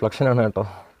 റിഫ്ലക്ഷനാണ് കേട്ടോ,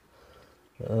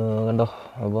 കണ്ടോ.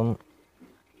 അപ്പം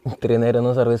ഇത്രയും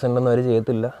നേരമൊന്നും സർവീസ് ഉണ്ടെന്ന് അവർ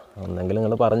ചെയ്യത്തില്ല. ഒന്നെങ്കിൽ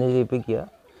നിങ്ങൾ പറഞ്ഞ് ചെയ്യിപ്പിക്കുക,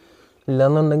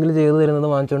 ഇല്ലയെന്നുണ്ടെങ്കിൽ ചെയ്തു തരുന്നത്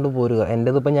വാങ്ങിച്ചുകൊണ്ട് പോരുക.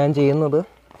 എൻ്റേതിപ്പോൾ ഞാൻ ചെയ്യുന്നത്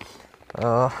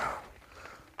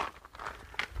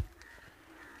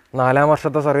 4-ാം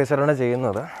വർഷത്തെ സർവീസിലാണ്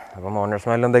ചെയ്യുന്നത്. അപ്പം ഓണേഴ്സ്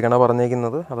മാനിൽ എന്തൊക്കെയാണ്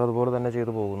പറഞ്ഞേക്കുന്നത് അതുപോലെ തന്നെ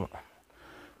ചെയ്തു പോകുന്നു.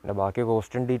 പിന്നെ ബാക്കി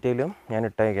കോസ്റ്റും ഡീറ്റെയിലും ഞാൻ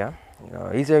ഇട്ടേക്കാം.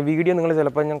 ഈ വീഡിയോ നിങ്ങൾ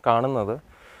ചിലപ്പോൾ ഞാൻ കാണുന്നത്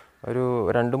ഒരു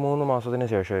 2-3 മാസത്തിന്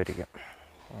ശേഷമായിരിക്കും.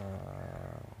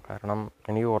 കാരണം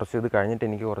എനിക്ക് കുറച്ച് ഇത് കഴിഞ്ഞിട്ട്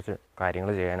എനിക്ക് കുറച്ച് കാര്യങ്ങൾ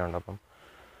ചെയ്യാനുണ്ട്. അപ്പം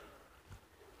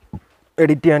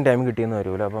എഡിറ്റ് ചെയ്യാൻ ടൈം കിട്ടിയെന്ന്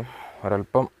വരില്ല. അപ്പം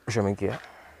ഒരല്പം ക്ഷമിക്കുക.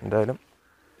 എന്തായാലും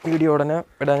വീഡിയോ ഉടനെ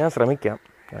ഇടാൻ ഞാൻ ശ്രമിക്കാം.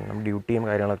 കാരണം ഡ്യൂട്ടിയും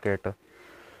കാര്യങ്ങളൊക്കെ ആയിട്ട്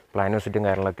പ്ലാൻ വിസിറ്റും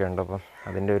കാര്യങ്ങളൊക്കെ ഉണ്ട്. അപ്പം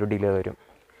അതിൻ്റെ ഒരു ഡിലേ വരും.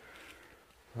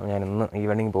 ഞാനിന്ന്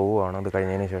ഈവനിങ് പോവുകയാണ് അത്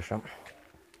കഴിഞ്ഞതിന് ശേഷം.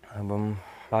 അപ്പം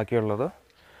ബാക്കിയുള്ളത്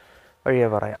വഴിയേ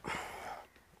പറയാം.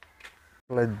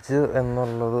 സ്ലഡ്ജ്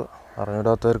എന്നുള്ളത്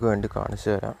അറിഞ്ഞിടാത്തവർക്ക് വേണ്ടി കാണിച്ചു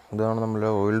തരാം. ഇതാണ് നമ്മുടെ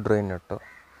ഓയിൽ ഡ്രെയിൻ നെട്ട്.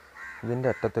 ഇതിൻ്റെ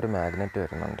അറ്റത്തൊരു മാഗ്നറ്റ്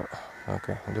വരുന്നുണ്ട്,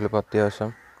 ഓക്കെ. ഇതിലിപ്പോൾ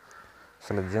അത്യാവശ്യം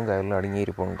സ്ലഡ്ജും കയറിലും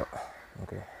അടങ്ങിയിരിപ്പുണ്ട്,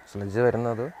 ഓക്കെ. സ്ലഡ്ജ്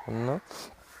വരുന്നത് ഒന്ന്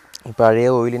ഈ പഴയ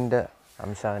ഓയിലിൻ്റെ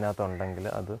അംശം അതിനകത്തുണ്ടെങ്കിൽ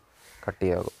അത്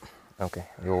കട്ടിയാകും, ഓക്കെ.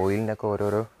 ഈ ഓയിലിനൊക്കെ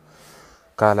ഓരോരോ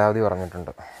കാലാവധി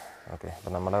പറഞ്ഞിട്ടുണ്ട്, ഓക്കെ.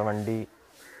 അപ്പോൾ നമ്മുടെ വണ്ടി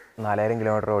 4,000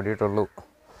 കിലോമീറ്റർ ഓടിയിട്ടുള്ളൂ,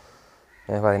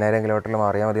 10,000 കിലോമീറ്ററിൽ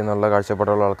മാറിയാൽ മതി എന്നുള്ള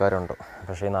കാഴ്ചപ്പാടുള്ള ആൾക്കാരുണ്ട്.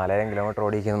 പക്ഷേ ഈ 4,000 കിലോമീറ്റർ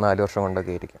ഓടിക്കുന്നത് 4 വർഷം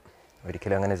കൊണ്ടൊക്കെ ആയിരിക്കും.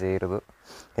 ഒരിക്കലും അങ്ങനെ ചെയ്യരുത്.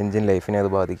 എൻജിൻ ലൈഫിനെ അത്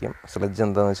ബാധിക്കും. സ്ലെഡ്ജ്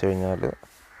എന്താണെന്ന് വെച്ച് കഴിഞ്ഞാൽ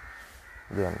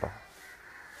ഇത് കണ്ടോ,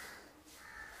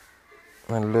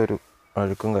 നല്ലൊരു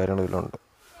അഴുക്കും കാര്യങ്ങളും ഇതിലുണ്ട്.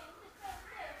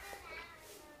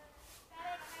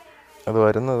 അത്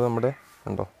വരുന്നത് നമ്മുടെ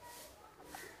ഉണ്ടോ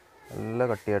നല്ല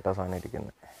കട്ടിയായിട്ടാണ് സാധനം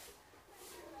ഇരിക്കുന്നത്.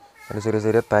 അതിൽ ചെറിയ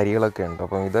ചെറിയ തരികളൊക്കെ ഉണ്ട്.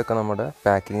 അപ്പം ഇതൊക്കെ നമ്മുടെ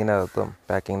പാക്കിങ്ങിനകത്തും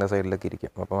പാക്കിങ്ങിൻ്റെ സൈഡിലൊക്കെ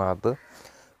ഇരിക്കും. അപ്പം അത്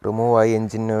റിമൂവായി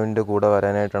എൻജിൻ്റെ കൂടെ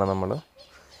വരാനായിട്ടാണ് നമ്മൾ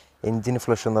എൻജിൻ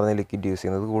ഫ്ലഷ് എന്ന് പറഞ്ഞ ലിക്വിഡ് യൂസ്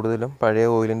ചെയ്യുന്നത്. കൂടുതലും പഴയ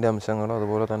ഓയിലിൻ്റെ അംശങ്ങളും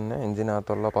അതുപോലെ തന്നെ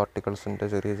എൻജിനകത്തുള്ള പാർട്ടിക്കിൾസിൻ്റെ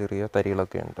ചെറിയ ചെറിയ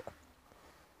തരികളൊക്കെ ഉണ്ട്.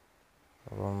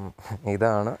 അപ്പം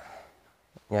ഇതാണ്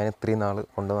ഞാൻ ഇത്രയും നാൾ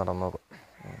കൊണ്ട് നടന്നത്.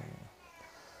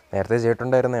 നേരത്തെ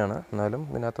ചെയ്തിട്ടുണ്ടായിരുന്നതാണ്, എന്നാലും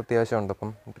ഇതിനകത്ത് അത്യാവശ്യമുണ്ട്. അപ്പം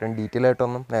ഇത്രയും ഡീറ്റെയിൽ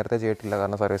ആയിട്ടൊന്നും നേരത്തെ ചെയ്തിട്ടില്ല,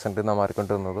 കാരണം സർവീസ് സെൻ്ററിൽ നിന്നാണ്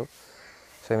മാറിക്കൊണ്ടിരുന്നത്.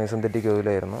 Semi synthetic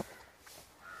ഓയിലായിരുന്നു.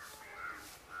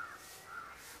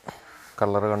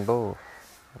 കളർ കണ്ടോ,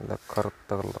 നല്ല കറുത്ത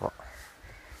കളറാണ്.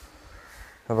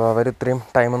 അപ്പോൾ അവർ ഇത്രയും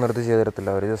ടൈമൊന്നും എടുത്ത് ചെയ്ത് തരത്തില്ല.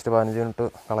 അവർ ജസ്റ്റ് 15 മിനിറ്റ്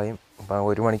കളയും. അപ്പം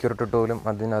 1 മണിക്കൂർ ഇട്ടിട്ട് പോലും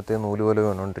അതിനകത്ത് നൂല് പോലെ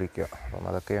വീണുകൊണ്ടിരിക്കുക. അപ്പം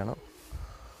അതൊക്കെയാണ്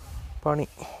പണി.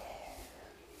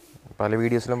 പല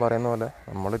വീഡിയോസിലും പറയുന്ന പോലെ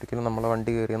നമ്മളൊരിക്കലും നമ്മളെ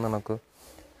വണ്ടി കയറിയെന്ന് നമുക്ക്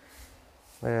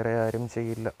വേറെ ആരും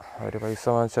ചെയ്യില്ല. അവർ പൈസ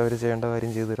വാങ്ങിച്ചാൽ അവർ ചെയ്യേണ്ട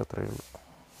കാര്യം ചെയ്തു തരും, അത്രയേ ഉള്ളൂ.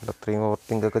 ഇവിടെ അത്രയും ഓവർ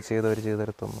തിങ്കൊക്കെ ചെയ്ത് അവർ ചെയ്തു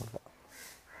തരത്തൊന്നുമില്ല.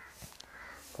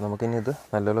 അപ്പോൾ നമുക്കിനി ഇത്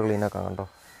നല്ലപോലെ ക്ലീനാക്കാം. കണ്ടോ,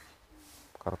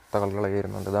 കറുത്ത കളറിലായി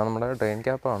വരുന്നുണ്ട്. ഇതാണ് നമ്മുടെ ഡ്രെയിൻ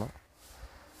ക്യാപ്പാണ്.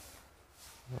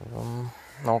 അപ്പം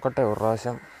നോക്കട്ടെ, ഒരു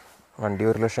പ്രാവശ്യം വണ്ടി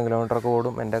 1,00,000 കിലോമീറ്ററൊക്കെ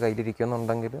ഓടും എൻ്റെ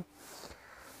കയ്യിലിരിക്കുന്നുണ്ടെങ്കിൽ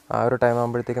ആ ഒരു ടൈം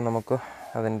ആകുമ്പോഴത്തേക്കും നമുക്ക്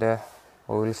അതിൻ്റെ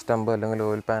ഓയിൽ സ്റ്റമ്പ് അല്ലെങ്കിൽ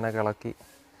ഓയിൽ പാനൊക്കെ ഇളക്കി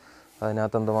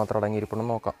അതിനകത്ത് എന്തുമാത്രം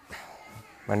അടങ്ങിയിരിപ്പുണ്ടെന്ന് നോക്കാം.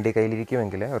 വണ്ടി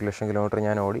കയ്യിലിരിക്കുമെങ്കിൽ 1,00,000 കിലോമീറ്റർ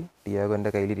ഞാൻ ഓടി ടിയാഗോ എൻ്റെ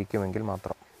കയ്യിലിരിക്കുമെങ്കിൽ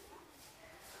മാത്രം.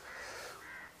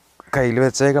 കയ്യിൽ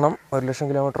വെച്ചേക്കണം. 1,00,000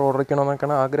 കിലോമീറ്റർ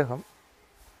ഓടിക്കണമെന്നൊക്കെയാണ് ആഗ്രഹം.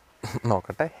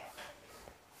 നോക്കട്ടെ.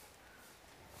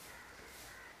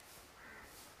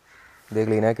 ഇത്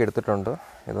ക്ലീനാക്കി എടുത്തിട്ടുണ്ട്.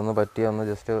 ഇതൊന്ന് പറ്റി ഒന്ന്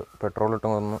ജസ്റ്റ് പെട്രോൾ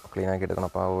ഇട്ടൊന്ന് ക്ലീനാക്കി എടുക്കണം.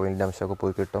 അപ്പോൾ ആ ഓയിലിൻ്റെ അംശമൊക്കെ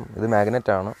പോയി കിട്ടും. ഇത്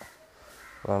മാഗ്നറ്റാണ്.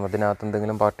 അപ്പം അതിനകത്ത്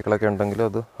എന്തെങ്കിലും പാർട്ടിക്കിളൊക്കെ ഉണ്ടെങ്കിലും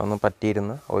അത് ഒന്ന്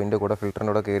പറ്റിയിരുന്ന് ഓയിലിൻ്റെ കൂടെ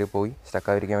ഫിൽറ്ററിൻ്റെ കൂടെ കയറിപ്പോയി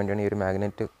സ്റ്റക്കായിരിക്കാൻ വേണ്ടിയാണ് ഈ ഒരു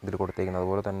മാഗ്നറ്റ് ഇതിൽ കൊടുത്തേക്കുന്നത്.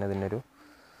 അതുപോലെ തന്നെ ഇതിനൊരു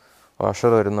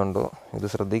വാഷർ വരുന്നുണ്ട്. ഇത്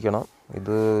ശ്രദ്ധിക്കണം.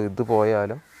 ഇത്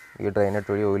പോയാലും ഈ ഡ്രെയിനറ്റ്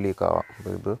വഴി ഓയിൽ ലീക്കാവാം.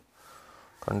 അപ്പോൾ ഇത്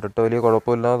കണ്ടിട്ട് വലിയ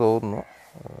കുഴപ്പമില്ലാതെ തോന്നുന്നു.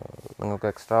 നിങ്ങൾക്ക്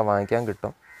എക്സ്ട്രാ വാങ്ങിക്കാൻ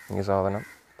കിട്ടും ഈ സാധനം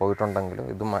പോയിട്ടുണ്ടെങ്കിൽ.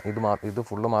 ഇത്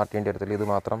ഫുള്ള് മാറ്റേണ്ടി വരത്തില്ല. ഇത്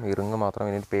മാത്രം, ഈ റിങ് മാത്രം.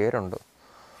 ഇതിന് പേരുണ്ട്.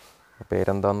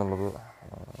 പേരെന്താണെന്നുള്ളത്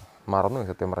മറന്നുപോയി,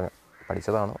 സത്യം പറഞ്ഞാൽ.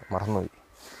 പഠിച്ചതാണ്, മറന്നുപോയി.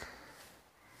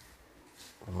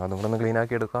 അതും കൂടെ ഒന്ന്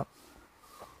ക്ലീനാക്കി എടുക്കാം.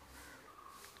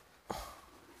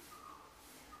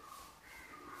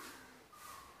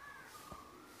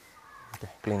 ഓക്കെ,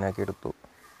 ക്ലീനാക്കി എടുത്തു.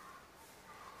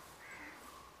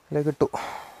 ഇതിലേക്ക് ഇട്ടു.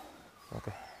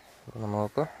 ഓക്കെ,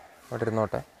 നമുക്ക് അവിടെ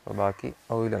ഇരുന്നോട്ടെ. അപ്പോൾ ബാക്കി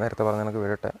ഓയിൽ നേരത്തെ പറഞ്ഞ കണക്ക്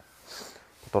വീഴട്ടെ.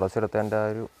 തുടച്ചെടുത്ത എൻ്റെ ആ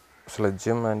ഒരു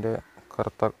സ്ലെഡ്ജും അതിൻ്റെ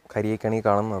കറുത്ത കരിയൊക്കെയാണ് ഈ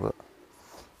കാണുന്നത്.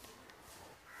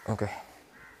 Okay,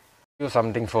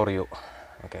 something for you.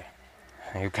 Okay,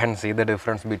 you can see the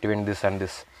difference between this and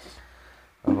this.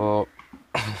 അപ്പോൾ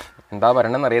എന്താ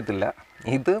പറയണമെന്ന് അറിയത്തില്ല.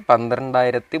 ഇത്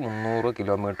 12,300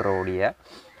 കിലോമീറ്റർ ഓടിയ,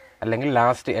 അല്ലെങ്കിൽ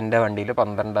ലാസ്റ്റ് എൻ്റെ വണ്ടിയിൽ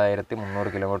 12,300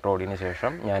 കിലോമീറ്റർ ഓടിയതിന്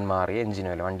ശേഷം ഞാൻ മാറിയ എഞ്ചിൻ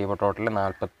ഓയിൽ. വണ്ടി ഇപ്പോൾ ടോട്ടൽ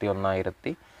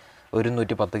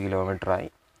 41,110 കിലോമീറ്ററായി.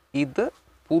 ഇത്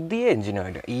പുതിയ എഞ്ചിൻ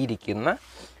ഓയിൽ, ഈ ഇരിക്കുന്ന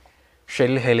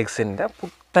ഷെൽ ഹെലിക്സിൻ്റെ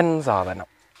പുത്തൻ സാധനം.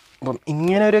 അപ്പം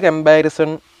ഇങ്ങനെ ഒരു കമ്പാരിസൺ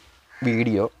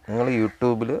വീഡിയോ നിങ്ങൾ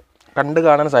യൂട്യൂബിൽ കണ്ടു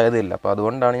കാണാൻ സാധ്യതയില്ല. അപ്പോൾ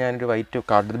അതുകൊണ്ടാണ് ഞാനൊരു വൈറ്റ്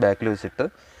കാർഡ് ബാക്കിൽ വെച്ചിട്ട്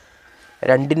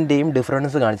രണ്ടിൻ്റെയും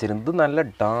ഡിഫറൻസ് കാണിച്ചിരുന്നത്. ഇത് നല്ല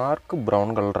ഡാർക്ക് ബ്രൗൺ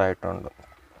കളറായിട്ടുണ്ട്.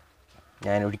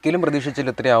 ഞാൻ ഒരിക്കലും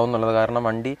പ്രതീക്ഷിച്ചില്ല ഇത്രയാവും എന്നുള്ളത്. കാരണം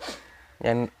വണ്ടി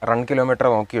ഞാൻ റൺ കിലോമീറ്റർ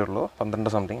നോക്കിയുള്ളൂ, 12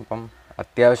 സംതിങ്. അപ്പം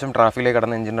അത്യാവശ്യം ട്രാഫിക്കിലേക്ക്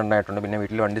കടന്ന എഞ്ചിൻ ഉണ്ടായിട്ടുണ്ട്. പിന്നെ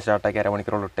വീട്ടിൽ വണ്ടി സ്റ്റാർട്ടാക്കി 1/2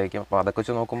 മണിക്കൂറോളം ഇട്ടേക്കും. അപ്പോൾ അതൊക്കെ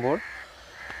വെച്ച് നോക്കുമ്പോൾ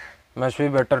must be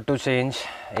better to change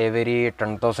every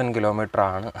 10,000 kilometre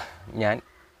ആണ് ഞാൻ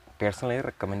പേഴ്സണലി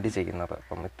റെക്കമെൻഡ് ചെയ്യുന്നത്.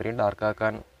 അപ്പം ഇത്രയും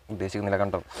ഡാർക്കാക്കാൻ ഉദ്ദേശിക്കുന്നില്ല.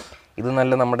 കണ്ടോ, ഇത്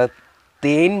നല്ല നമ്മുടെ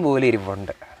തേൻ പോലെ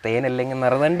ഇരിപ്പുണ്ട്. തേൻ അല്ലെങ്കിൽ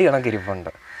നറുതണ്ടി കണക്ക്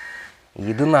ഇരിപ്പുണ്ട്.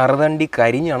 ഇത് നറുതണ്ടി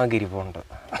കരിഞ്ഞ് കണക്ക് ഇരിപ്പുണ്ട്.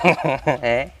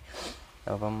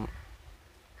 അപ്പം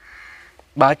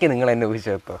ബാക്കി നിങ്ങൾ എന്നെ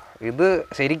ഊഹിച്ചെടുത്തോ. ഇത്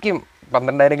ശരിക്കും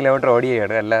 12,000 കിലോമീറ്റർ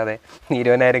ഓടിയാണ്, അല്ലാതെ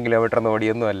 20,000 കിലോമീറ്റർ ഒന്നും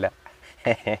ഓടിയൊന്നുമല്ല.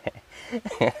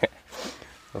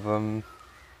 അപ്പം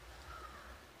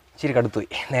ഇച്ചിരി കടുത്തുപോയി,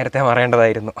 നേരത്തെ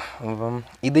പറയേണ്ടതായിരുന്നു. അപ്പം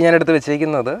ഇത് ഞാനെടുത്ത്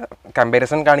വെച്ചേക്കുന്നത്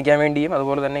കമ്പാരിസൺ കാണിക്കാൻ വേണ്ടിയും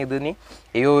അതുപോലെ തന്നെ ഇതിന്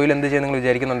ഈ ഓയിൽ എന്ത് ചെയ്യാൻ നിങ്ങൾ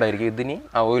വിചാരിക്കുന്നുണ്ടായിരിക്കും. ഇതിന്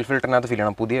ആ ഓയിൽ ഫിൽറ്ററിനകത്ത് ഫില്ല്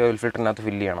ചെയ്യണം, പുതിയ ഓയിൽ ഫിൽറ്ററിനകത്ത്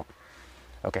ഫില്ല് ചെയ്യണം.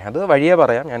 ഓക്കെ, അത് വഴിയേ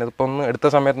പറയാം. ഞാനിതിപ്പോൾ ഒന്ന് എടുത്ത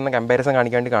സമയത്ത് കമ്പാരിസൺ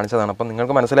കാണിക്കാൻ വേണ്ടി കാണിച്ചതാണ്. അപ്പം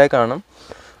നിങ്ങൾക്ക് മനസ്സിലായി കാണും.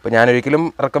 അപ്പോൾ ഞാനൊരിക്കലും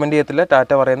റെക്കമെൻഡ് ചെയ്യത്തില്ല.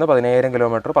 ടാറ്റ പറയുന്നത് 15,000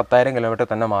 കിലോമീറ്റർ 10,000 കിലോമീറ്റർ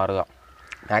തന്നെ മാറുക.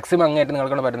 മാക്സിമം അങ്ങേറ്റം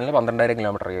നിങ്ങൾക്കൊണ്ട് പറ്റുന്നില്ല 12,000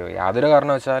 കിലോമീറ്റർ. യാതൊരു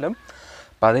കാരണവശാലും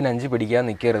 15 പിടിക്കാൻ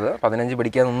നിൽക്കരുത്. 15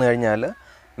 പിടിക്കാൻ നിന്ന് കഴിഞ്ഞാൽ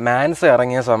മാൻസ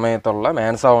ഇറങ്ങിയ സമയത്തുള്ള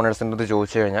മാൻസ ഓണേഴ്സിൻ്റെ അടുത്ത്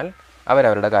ചോദിച്ചു കഴിഞ്ഞാൽ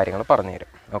അവരവരുടെ കാര്യങ്ങൾ പറഞ്ഞു തരും.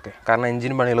 ഓക്കെ, കാരണം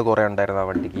എഞ്ചിൻ പണികൾ കുറേ ഉണ്ടായിരുന്നു ആ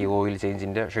വണ്ടിക്ക് ഈ ഓയിൽ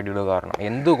ചേഞ്ചിൻ്റെ ഷെഡ്യൂൾ കാരണം.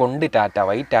 എന്തുകൊണ്ട് ടാറ്റ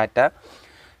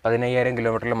 15,000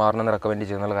 കിലോമീറ്ററിൽ മാറണമെന്ന് റെക്കമെൻഡ്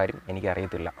ചെയ്യുന്നുള്ള കാര്യം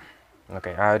എനിക്കറിയത്തില്ല.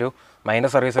 ഓക്കെ, ആ ഒരു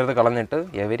മൈനസ് സർവീസ് എടുത്ത് കളഞ്ഞിട്ട്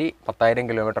എവരി 10,000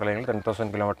 കിലോമീറ്റർ അല്ലെങ്കിൽ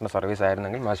 10,000 കിലോമീറ്ററിൻ്റെ സർവീസ്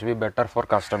ആയിരുന്നെങ്കിൽ must be better for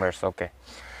customers. Okay,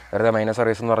 വെറുതെ മൈനസ്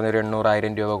സർവീസ് എന്ന് പറഞ്ഞൊരു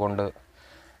 800,000 രൂപ കൊണ്ട്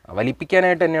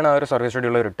വലിപ്പിക്കാനായിട്ട് തന്നെയാണ് ആ ഒരു സർവീസ്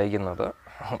ഷെഡ്യൂൾ ഇട്ടേക്കുന്നത്.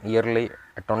 ഇയർലി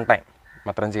 10 ടൈം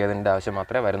മാത്രം ചെയ്തതിൻ്റെ ആവശ്യം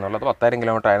മാത്രമേ വരുന്നുള്ളൂ. 10,000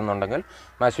 kilometre ആയിരുന്നുണ്ടെങ്കിൽ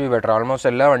must be better. Almost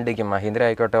എല്ലാ വണ്ടിക്കും മഹീന്ദ്ര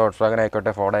ആയിക്കോട്ടെ, വോൾക്സ്വാഗൻ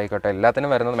ആയിക്കോട്ടെ, ഫോർഡ് ആയിക്കോട്ടെ, എല്ലാത്തിനും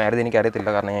വരുന്നത് മാരുതി എനിക്കറിയത്തില്ല,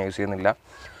 കാരണം ഞാൻ യൂസ് ചെയ്യുന്നില്ല.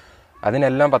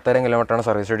 അതിനെല്ലാം 10,000 കിലോമീറ്ററാണ്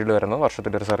സർവീസ് ഷെഡ്യൂൾ വരുന്നത്.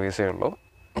 വർഷത്തിലൊരു സർവീസേ ഉള്ളൂ.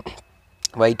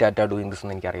 വൈ ടാറ്റ ഡൂയിങ് ദിസ്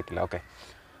എന്ന് എനിക്കറിയത്തില്ല. ഓക്കെ,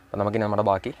 അപ്പോൾ നമുക്കിനി നമ്മുടെ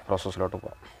ബാക്കി പ്രോസസ്സിലോട്ട്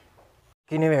പോകാം.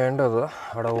 ഇനി വേണ്ടത്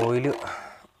അവിടെ ഓയിൽ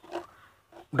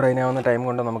ഡ്രെയിൻ ആവുന്ന ടൈം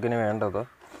കൊണ്ട് നമുക്കിനി വേണ്ടത്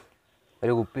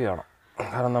ഒരു കുപ്പി വേണം.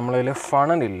 കാരണം നമ്മളതിൽ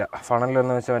ഫണലില്ല.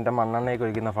 ഫണലെന്ന് വെച്ചാൽ എൻ്റെ മണ്ണെണ്ണയൊക്കെ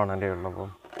ഒഴിക്കുന്ന ഫണലേ ഉള്ളൂ. അപ്പം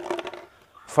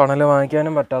ഫണൽ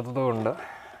വാങ്ങിക്കാനും പറ്റാത്തത് കൊണ്ട്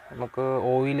നമുക്ക്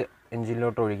ഓയിൽ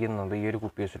എഞ്ചിനിലോട്ട് ഒഴിക്കുന്നത് ഈ ഒരു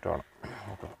കുപ്പി വെച്ചിട്ടാണ്.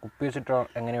 ഓക്കെ, കുപ്പി വെച്ചിട്ട്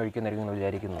എങ്ങനെ ഒഴിക്കുന്നതായിരിക്കും എന്ന്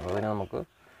വിചാരിക്കുന്നത്. അതിന് നമുക്ക്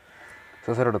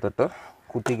സിസർ എടുത്തിട്ട്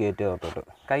കുത്തി കയറ്റി അകത്തോട്ട്,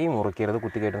 കൈ മുറിക്കരുത്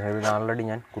കുത്തി കയറ്റുന്ന സമയത്ത്. ആൾറെഡി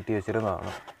ഞാൻ കുത്തി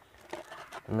വെച്ചിരുന്നതാണ്.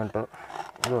 എന്നിട്ട്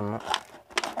ഇതൊന്ന്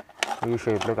ഈ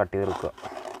ഷേപ്പിൽ കട്ട് ചെയ്തെടുക്കുക.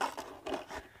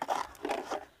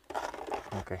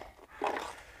 ഓക്കെ,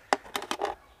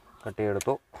 കട്ട്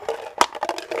ചെയ്തെടുത്തു.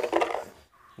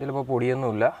 ഇതിലിപ്പോൾ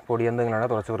പൊടിയൊന്നുമില്ല. പൊടി എന്തെങ്കിലുമാണ്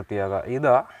കുറച്ച് വൃത്തിയാക്കുക.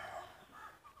 ഇതാ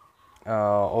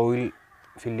ഓയിൽ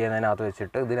ഫില്ല് ചെയ്യുന്നതിനകത്ത്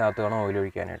വെച്ചിട്ട് ഇതിനകത്ത് വേണം ഓയിൽ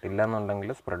ഒഴിക്കാനായിട്ട്. ഇല്ലയെന്നുണ്ടെങ്കിൽ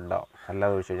സ്പ്രെഡാവും.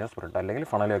 അല്ലാതെ ഒഴിച്ച് കഴിഞ്ഞാൽ സ്പ്രെഡ്, അല്ലെങ്കിൽ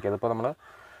ഫണൽ വയ്ക്കുക. അതിപ്പോൾ നമ്മൾ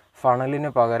ഫണലിന്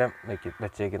പകരം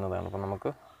വെച്ചേക്കുന്നതാണ്. അപ്പോൾ നമുക്ക്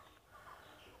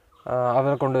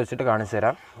അവരെ കൊണ്ട് വെച്ചിട്ട് കാണിച്ചു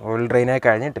തരാം. ഓയിൽ ഡ്രെയിനായി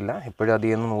കഴിഞ്ഞിട്ടില്ല, ഇപ്പോഴും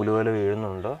അതിൽ നിന്ന് നൂല് പോലെ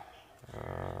വീഴുന്നുണ്ട്.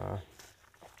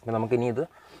 അപ്പോൾ നമുക്കിനി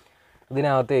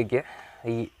ഇതിനകത്തേക്ക്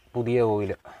ഈ പുതിയ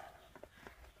ഓയിൽ,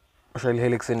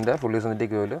 ഹെലിക്സിൻ്റെ ഫുള്ളി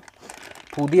സിന്തറ്റിക് ഓയിൽ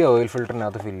പുതിയ ഓയിൽ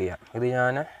ഫിൽറ്ററിനകത്ത് ഫില്ല് ചെയ്യാം. ഇത്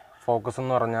ഞാൻ ഫോക്കസ്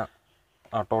എന്ന് പറഞ്ഞ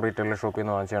ഓട്ടോ റീറ്റെയിലർ ഷോപ്പിൽ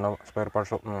നിന്ന് വാങ്ങിച്ചതാണ്. സ്പെയർ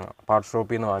പാർട്ട്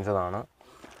ഷോപ്പിൽ നിന്ന് വാങ്ങിച്ചതാണ്.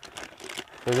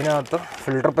 ഇതിനകത്ത്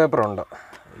ഫിൽറ്റർ പേപ്പറുണ്ട്.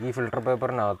 ഈ ഫിൽറ്റർ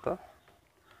പേപ്പറിനകത്ത്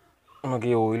നമുക്ക്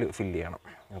ഈ ഓയിൽ ഫില്ല് ചെയ്യണം.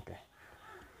 ഓക്കെ,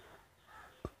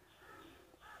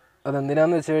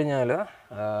 അതെന്തിനാന്ന് വെച്ച് കഴിഞ്ഞാൽ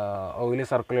ഓയിൽ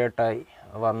സർക്കുലേറ്റായി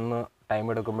വന്ന് ടൈം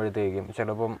എടുക്കുമ്പോഴത്തേക്കും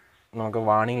ചിലപ്പം നമുക്ക്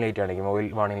വാണിംഗ് ലൈറ്റ് കാണിക്കും, ഓയിൽ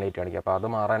വാണിംഗ് ലൈറ്റ് കാണിക്കും. അപ്പോൾ അത്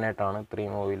മാറാനായിട്ടാണ്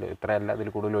ഇത്രയും ഓയിൽ, ഇത്രയല്ല ഇതിൽ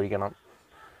കൂടുതൽ ഒഴിക്കണം,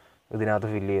 ഇതിനകത്ത്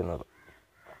ഫില്ല് ചെയ്യുന്നത്.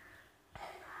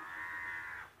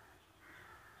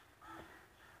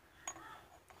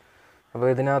 അപ്പോൾ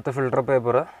ഇതിനകത്ത് ഫിൽറ്റർ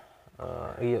പേപ്പർ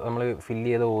ഈ നമ്മൾ ഫില്ല്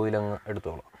ചെയ്ത ഓയിലങ്ങ്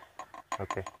എടുത്തോളാം.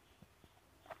 ഓക്കെ,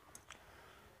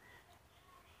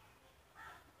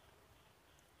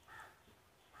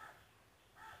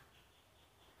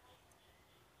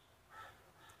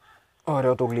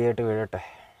 ഓരോ തുള്ളിയായിട്ട് വീഴട്ടെ.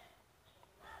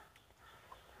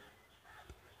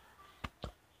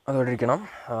 അതോടിരിക്കണം.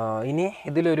 ഇനി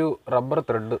ഇതിലൊരു റബ്ബർ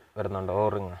ത്രെഡ് വരുന്നുണ്ട്,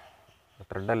 ഓറിങ്.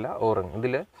 ത്രെഡല്ല, ഓറിങ്.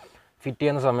 ഇതിൽ ഫിറ്റ്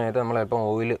ചെയ്യുന്ന സമയത്ത് നമ്മളെപ്പം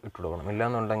ഓയിൽ ഇട്ട് കൊടുക്കണം.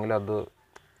 ഇല്ലയെന്നുണ്ടെങ്കിൽ അത്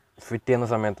ഫിറ്റ് ചെയ്യുന്ന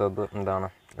സമയത്ത് അത്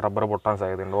റബ്ബർ പൊട്ടാൻ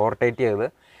സാധ്യതയുണ്ട്. ഓവർ ടൈറ്റ് ചെയ്ത്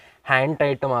ഹാൻഡ്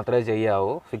ടൈറ്റ് മാത്രമേ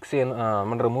ചെയ്യാവൂ. ഫിക്സ് ചെയ്യുന്ന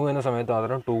നമ്മൾ റിമൂവ് ചെയ്യുന്ന സമയത്ത്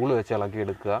മാത്രം ടൂൾ വെച്ച് ഇളക്കി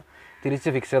എടുക്കുക. തിരിച്ച്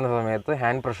ഫിക്സ് ചെയ്യുന്ന സമയത്ത്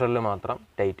ഹാൻഡ് പ്രഷറിൽ മാത്രം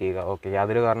ടൈറ്റ് ചെയ്യുക. ഓക്കെ,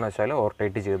 യാതൊരു കാരണവശാലും ഓവർ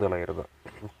ടൈറ്റ് ചെയ്ത് കളയരുത്.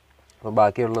 അപ്പോൾ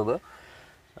ബാക്കിയുള്ളത്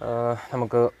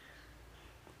നമുക്ക്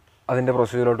അതിൻ്റെ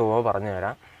പ്രൊസീജിയറിലോട്ട് പോകുമ്പോൾ പറഞ്ഞു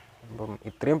തരാം. അപ്പം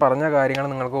ഇത്രയും പറഞ്ഞ കാര്യങ്ങൾ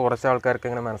നിങ്ങൾക്ക് കുറച്ച് ആൾക്കാർക്ക്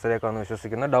ഇങ്ങനെ മനസ്സിലാക്കാമെന്ന്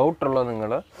വിശ്വസിക്കുന്നു. ഡൗട്ടുള്ളത്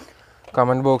നിങ്ങൾ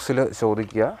കമൻറ്റ് ബോക്സിൽ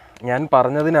ചോദിക്കുക. ഞാൻ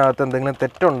പറഞ്ഞതിനകത്ത് എന്തെങ്കിലും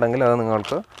തെറ്റുണ്ടെങ്കിൽ അത്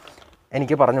നിങ്ങൾക്ക്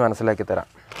എനിക്ക് പറഞ്ഞ് മനസ്സിലാക്കി തരാം.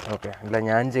 ഓക്കെ, അല്ല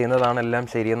ഞാൻ ചെയ്യുന്നതാണ് എല്ലാം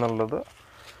ശരിയെന്നുള്ളത്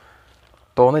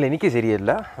തോന്നൽ എനിക്ക്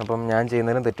ശരിയല്ല. അപ്പം ഞാൻ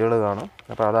ചെയ്യുന്നതിലും തെറ്റുകൾ കാണും.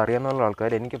 അപ്പോൾ അതറിയാവുന്ന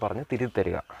ആൾക്കാർ എനിക്ക് പറഞ്ഞ്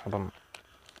തിരുത്തരിക. അപ്പം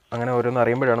അങ്ങനെ ഓരോന്ന്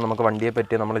അറിയുമ്പോഴാണ് നമുക്ക് വണ്ടിയെ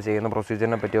പറ്റി, നമ്മൾ ചെയ്യുന്ന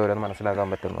പ്രൊസീജിയറിനെ പറ്റി ഓരോന്ന് മനസ്സിലാക്കാൻ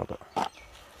പറ്റുന്നത്.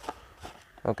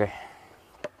 ഓക്കെ,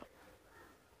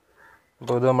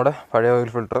 അപ്പോൾ ഇത് നമ്മുടെ പഴയ ഓയിൽ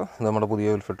ഫിൽറ്റർ, ഇത് നമ്മുടെ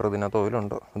പുതിയ ഓയിൽ ഫിൽറ്റർ. ഇതിനകത്ത്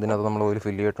ഓയിലുണ്ട്, ഇതിനകത്ത് നമ്മൾ ഓയിൽ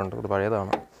ഫില്ല് ചെയ്തിട്ടുണ്ട്. ഇത്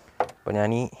പഴയതാണ്. അപ്പോൾ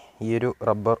ഞാൻ ഈ ഒരു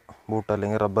റബ്ബർ ബൂട്ട്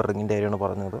അല്ലെങ്കിൽ റബ്ബർ റിങ്ങിൻ്റെ കാര്യമാണ്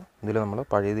പറഞ്ഞത്. ഇതിൽ നമ്മൾ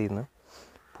പഴയത് ഇന്ന്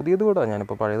പുതിയത് കൂടെ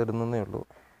ഞാനിപ്പോൾ പഴയത് ഇടുന്നതേ ഉള്ളൂ.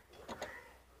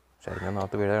 ശരി, ഞാൻ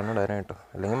നാത്ത് വീഴാണ് ഇടാനായിട്ട്,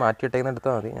 അല്ലെങ്കിൽ മാറ്റിയിട്ടേന്ന്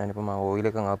എടുത്താൽ മതി. ഞാനിപ്പം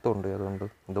ഓയിലൊക്കെ അകത്തുണ്ട്, അതുകൊണ്ട്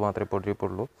ഇത് മാത്രമേ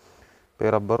പൊടിയുള്ളൂ. ഇപ്പോൾ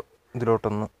ഈ റബ്ബർ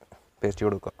ഇതിലോട്ടൊന്ന് പേസ്റ്റ്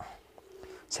കൊടുക്കുക.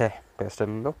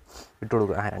 പേസ്റ്റെല്ലാം ഇട്ട്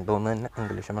കൊടുക്കുക. 2-1 തന്നെ,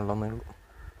 ഇംഗ്ലീഷ് വെള്ളമൊന്നേ ഉള്ളൂ.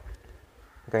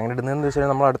 ഓക്കെ, എങ്ങനെ ഇടുന്നതെന്ന് വെച്ച്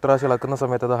കഴിഞ്ഞാൽ നമ്മൾ അടുത്ത പ്രാവശ്യം ഇളക്കുന്ന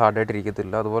സമയത്ത് അത് ഹാർഡായിട്ട്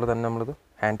ഇരിക്കത്തില്ല. അതുപോലെ തന്നെ നമ്മളിത്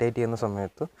ഹാൻഡ് ടൈറ്റ് ചെയ്യുന്ന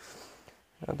സമയത്ത്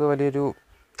അത് വലിയൊരു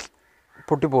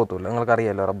പൊട്ടിപ്പോകത്തുമില്ല.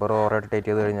 നിങ്ങൾക്കറിയാമല്ലോ, റബ്ബർ ഓവറായിട്ട് ടൈറ്റ്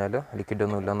ചെയ്ത് കഴിഞ്ഞാൽ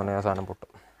ലിക്വിഡൊന്നും ഇല്ലയെന്നുണ്ടെങ്കിൽ ആ സാധനം പൊട്ടും.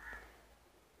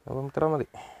 അപ്പം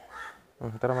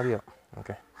ഇത്ര മതിയോ?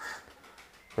 ഓക്കെ,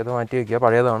 ഇത് മാറ്റി വയ്ക്കുക.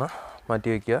 പഴയതാണ്, മാറ്റി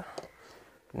വയ്ക്കുക.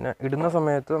 പിന്നെ ഇടുന്ന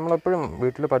സമയത്ത് നമ്മളെപ്പോഴും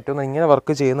വീട്ടിൽ പറ്റുന്ന ഇങ്ങനെ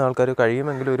വർക്ക് ചെയ്യുന്ന ആൾക്കാർ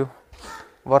കഴിയുമെങ്കിലും ഒരു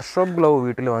വർക്ക്ഷോപ്പ് ഗ്ലൗ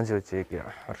വീട്ടിൽ വാങ്ങിച്ച് വെച്ചേക്കുക.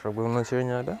 വർക്ക്ഷോപ്പ് ഗ്ലൗ എന്ന് വെച്ച്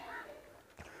കഴിഞ്ഞാൽ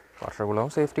വർക്ക്ഷോപ്പ്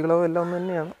ഗ്ലൗവും സേഫ്റ്റി ഗ്ലൗവും എല്ലാം ഒന്ന്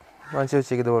തന്നെയാണ്. വാങ്ങിച്ച്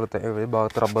വെച്ചേക്ക് ഇതുപോലത്തെ ഈ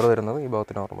ഭാഗത്ത് റബ്ബർ വരുന്നത്, ഈ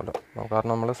ഭാഗത്ത് നോർമൽ.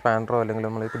 കാരണം നമ്മൾ സ്പാൻഡറോ അല്ലെങ്കിൽ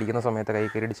നമ്മൾ പിടിക്കുന്ന സമയത്ത് കൈ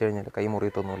കയറി ഇടിച്ച് കഴിഞ്ഞാൽ കൈ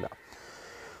മുറിയത്തൊന്നുമില്ല.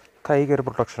 കൈക്ക് ഒരു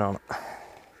പ്രൊട്ടക്ഷനാണ്.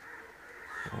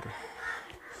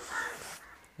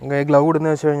 ഗ്ലൗ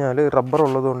ഇടുന്നത് വെച്ച് കഴിഞ്ഞാൽ റബ്ബർ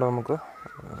ഉള്ളത് കൊണ്ട് നമുക്ക്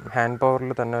ഹാൻഡ്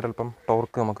പവറിൽ തന്നെ ഒരല്പം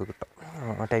ടോർക്ക് നമുക്ക് കിട്ടും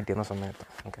ടൈറ്റ് ചെയ്യുന്ന സമയത്ത്.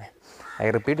 ഓക്കെ, ഐ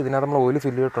റിപ്പീറ്റ്, ഇതിനകത്ത് നമ്മൾ ഓയിൽ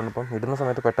ഫില്ല് ചെയ്തിട്ടുണ്ട്. അപ്പം ഇടുന്ന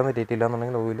സമയത്ത് പെട്ടെന്ന് ടൈറ്റ് ഇല്ല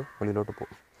എന്നുണ്ടെങ്കിൽ ഓയിൽ വെളിയിലോട്ട്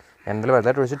പോകും. എന്തായാലും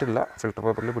വലുതായിട്ട് ഒഴിച്ചിട്ടില്ല, ഫിൽറ്റർ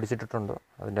പേപ്പറിൽ പിടിച്ചിട്ടിട്ടുണ്ട്.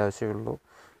 അതിൻ്റെ ആവശ്യമുള്ളൂ.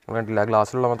 നമ്മൾ കണ്ടില്ല,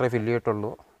 ഗ്ലാസ്സിലുള്ള മാത്രമേ ഫില്ല്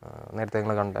ചെയ്തിട്ടുള്ളൂ. നേരത്തെ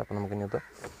നിങ്ങൾ കണ്ടത്. അപ്പം നമുക്കിന്നത്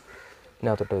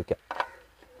ഇതിനകത്തോട്ട് വയ്ക്കാം.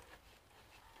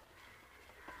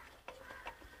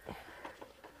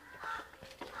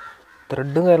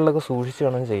 ത്രെഡും കാര്യങ്ങളൊക്കെ സൂക്ഷിച്ച്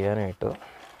വേണം ചെയ്യാനായിട്ട്.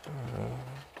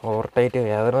 ഓവർ ടൈറ്റ്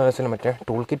യാതൊരു വശത്തിലും മറ്റേ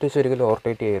ടൂൾ കിറ്റ് വെച്ച് ഒരിക്കലും ഓവർ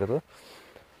ടൈറ്റ് ചെയ്യരുത്.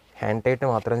 ഹാൻഡ് ടൈറ്റ്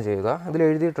മാത്രം ചെയ്യുക. അതിൽ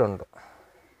എഴുതിയിട്ടുണ്ട്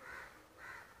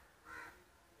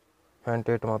ഹാൻഡ്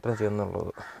ടൈറ്റ് മാത്രം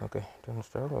ചെയ്യുന്നുള്ളത്. ഓക്കെ,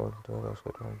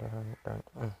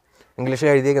 ഇംഗ്ലീഷിൽ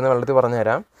എഴുതിയിരിക്കുന്ന വെള്ളത്തിൽ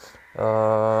പറഞ്ഞുതരാം.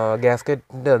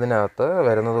 ഗ്യാസ്കറ്റിൻ്റെ അതിനകത്ത്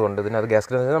വരുന്നത് കൊണ്ട്, ഇതിനകത്ത്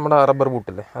ഗ്യാസ്കറ്റ് നമ്മുടെ റബ്ബർ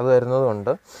ബൂട്ടില്ലേ അത് വരുന്നത്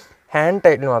കൊണ്ട് ഹാൻഡ്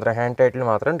ടൈറ്റിൽ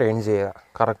മാത്രം ടേൺ ചെയ്യുക,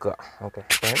 കറക്കുക. ഓക്കെ,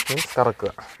 ടേൺ മീൻസ്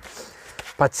കറക്കുക,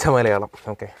 പച്ച Malayalam.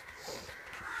 Okay,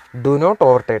 do not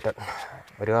over Titan.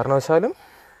 ഒരു കാരണവശാലും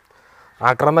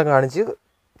ആക്രമണം കാണിച്ച്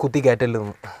കുത്തിക്കയറ്റൽ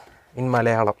നിന്ന് ഇൻ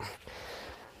മലയാളം.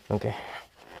 ഓക്കെ,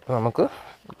 അപ്പോൾ നമുക്ക്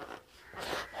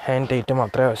ഹാൻഡ് ടൈറ്റ്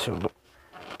മാത്രമേ ആവശ്യമുള്ളൂ.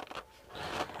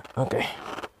 ഓക്കെ,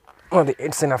 മതി,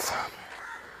 ഇറ്റ്സ് ഇനഫ്.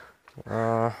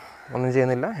 ഒന്നും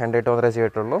ചെയ്യുന്നില്ല, ഹാൻഡ് ടൈറ്റ് മാത്രമേ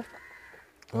ചെയ്തിട്ടുള്ളൂ.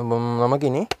 അപ്പം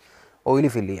നമുക്കിനി ഓയിൽ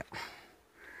ഫില്ല് ചെയ്യാം.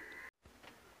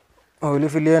 ഓയിൽ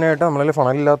ഫില്ല് ചെയ്യാനായിട്ട് നമ്മളിൽ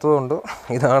ഫണലില്ലാത്തത് കൊണ്ട്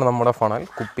ഇതാണ് നമ്മുടെ ഫണൽ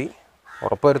കുപ്പി.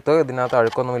 ഉറപ്പുവരുത്തുക ഇതിനകത്ത്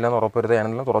അഴുക്കൊന്നുമില്ലെന്ന് ഉറപ്പുവരുത്തുക.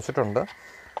 ഞാനെല്ലാം തുറച്ചിട്ടുണ്ട്.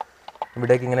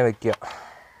 ഇവിടേക്ക് ഇങ്ങനെ വെക്കുക,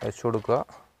 വെച്ച് കൊടുക്കുക,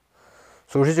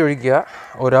 സൂക്ഷിച്ചൊഴിക്കുക.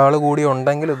 ഒരാൾ കൂടി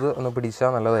ഉണ്ടെങ്കിൽ ഇത് ഒന്ന്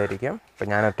പിടിച്ചാൽ നല്ലതായിരിക്കും. ഇപ്പം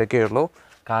ഞാൻ ഒറ്റയ്ക്കേ ഉള്ളൂ.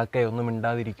 കാക്കയൊന്നും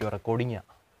മിണ്ടാതിരിക്കുക, റെക്കോർഡിങ്ങാണ്.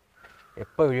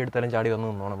 എപ്പോൾ വീഡിയോ എടുത്താലും ചാടി വന്ന്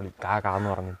നിന്നോണം വിളി കാന്ന്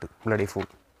പറഞ്ഞിട്ട്. Bloody full.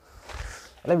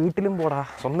 അല്ല, വീട്ടിലും പോടാ,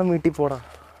 സ്വന്തം വീട്ടിൽ പോടാ.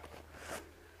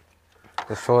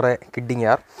 ഷോറെ കിഡിങ്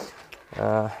യാർ.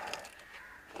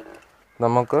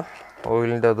 നമുക്ക്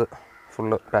ഓയിലിൻ്റെ അത്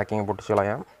ഫുള്ള് പാക്കിങ് പൊട്ടിച്ച്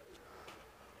കളയാം.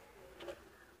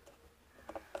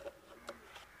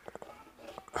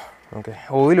 ഓക്കെ,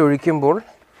 ഓയിൽ ഒഴിക്കുമ്പോൾ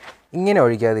ഇങ്ങനെ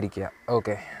ഒഴിക്കാതിരിക്കുക.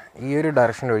 ഓക്കെ, ഈ ഒരു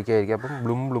ഡയറക്ഷനിൽ ഒഴിക്കാതിരിക്കുക. അപ്പം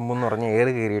ബ്ലും എന്ന് പറഞ്ഞ് എയർ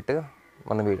കയറിയിട്ട്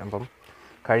വന്ന് വീഴും. അപ്പം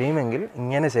കഴിയുമെങ്കിൽ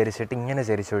ഇങ്ങനെ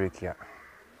ചരിച്ചൊഴിക്കുക.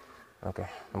 ഓക്കെ,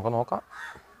 നമുക്ക് നോക്കാം.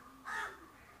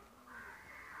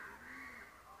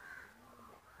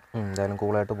 എന്തായാലും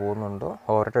കൂളായിട്ട് പോകുന്നുണ്ട്.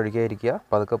 ഓവറായിട്ട് ഒഴിക്കാതിരിക്കുക,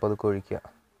 പതുക്കെ ഒഴിക്കുക.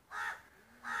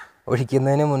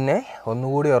 ഒഴിക്കുന്നതിന് മുന്നേ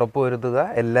ഒന്നുകൂടി ഉറപ്പ് വരുത്തുക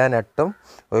എല്ലാ നട്ടും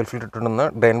ഓയിൽ ഫിൽറ്റർ ഇട്ടിട്ടുണ്ടെന്ന്.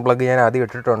 ഡ്രെയിൻ പ്ലഗ് ഞാൻ ആദ്യം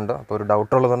ഇട്ടിട്ടുണ്ട്. അപ്പോൾ ഒരു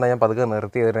ഡൗട്ട് ഉള്ളതുകൊണ്ടാണ് ഞാൻ പതുക്കെ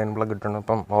നിർത്തിയത്. ഡ്രെയിൻ പ്ലഗ് ഇട്ടിട്ടുണ്ട്.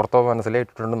 അപ്പം ഓർത്തോ മനസ്സിലേ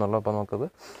ഇട്ടിട്ടുണ്ടെന്നുള്ളൂ. അപ്പോൾ നമുക്കത്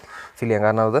ഫിൽ ചെയ്യാം.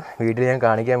 കാരണം അത് വീഡിയോ ഞാൻ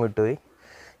കാണിക്കാൻ വിട്ടുപോയി.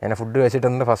 ഞാൻ ഫുഡ്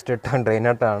കഴിച്ചിട്ടുണ്ട്. ഫസ്റ്റ് ഇട്ട ഡ്രെയിൻ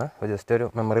നട്ടാണ്. അപ്പോൾ ജസ്റ്റ് ഒരു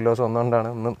മെമ്മറി ലോസ്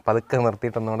വന്നുകൊണ്ടാണ് ഒന്ന് പതുക്കെ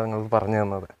നിർത്തിയിട്ടെന്നുകൂടെ നിങ്ങൾക്ക് പറഞ്ഞു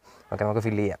തന്നത്. ഓക്കെ, നമുക്ക്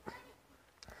ഫില്ല് ചെയ്യാം.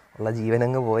 ഉള്ള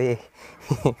ജീവനങ്ങ് പോയേ.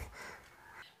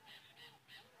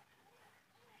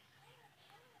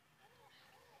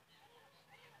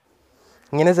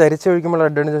 ഇങ്ങനെ ചരിച്ചൊഴിക്കുമ്പോൾ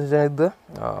അഡ്വാൻറ്റേജ് വെച്ചാൽ ഇത്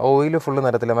ഓയിൽ ഫുള്ള്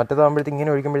നിരത്തില്ല. മറ്റേതാകുമ്പോഴത്തേക്ക്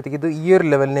ഇങ്ങനെ ഒഴിക്കുമ്പോഴത്തേക്ക് ഇത് ഈ ഒരു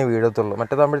ലെവലിനെ വീഴത്തുള്ളൂ.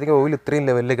 മറ്റേതാകുമ്പോഴത്തേക്ക് ഓയിൽ ഇത്രയും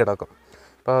ലെവലിൽ കിടക്കും.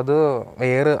 അപ്പോൾ അത്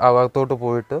എയർ അകത്തോട്ട്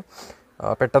പോയിട്ട്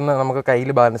പെട്ടെന്ന് നമുക്ക്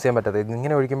കയ്യിൽ ബാലൻസ് ചെയ്യാൻ പറ്റാതെ.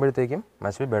 ഇതിങ്ങനെ ഒഴിക്കുമ്പോഴത്തേക്കും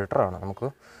മച്ച് ബി ബെറ്ററാണ്. നമുക്ക്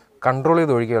കൺട്രോൾ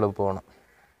ചെയ്ത് ഒഴിക്കുക എളുപ്പമാണ്.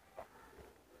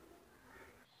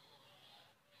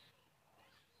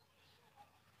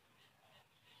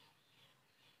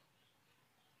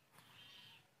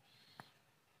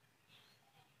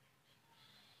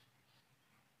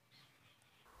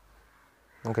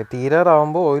 ഓക്കെ,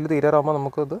 ഓയിൽ തീരാറാകുമ്പോൾ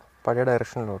നമുക്കത് പഴയ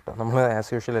ഡയറക്ഷനിലോട്ട്, നമ്മൾ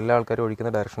ആസ് യൂഷ്വൽ എല്ലാ ആൾക്കാരും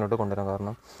ഒഴിക്കുന്ന ഡയറക്ഷനിലോട്ട് കൊണ്ടുവരാം.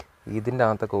 കാരണം ഇതിൻ്റെ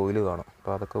അകത്തൊക്കെ ഓയിൽ കാണും.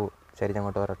 അപ്പോൾ അതൊക്കെ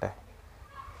ചരിഞ്ഞങ്ങോട്ട് വരട്ടെ.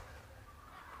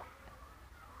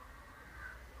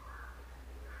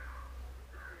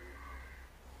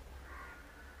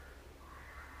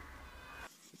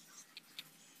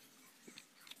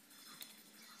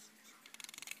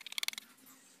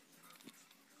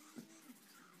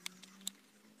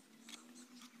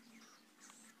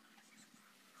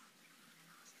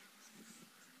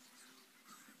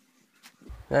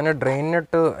 ഞാൻ ഡ്രെയിൻ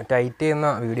നട്ട് ടൈറ്റ് ചെയ്യുന്ന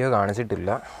വീഡിയോ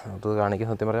കാണിച്ചിട്ടില്ല. അത് കാണിക്കാൻ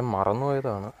സത്യം പറയാൻ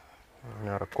മറന്നുപോയതാണ്.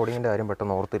 റെക്കോർഡിങ്ങിൻ്റെ കാര്യം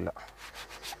പെട്ടെന്ന് ഓർത്തില്ല.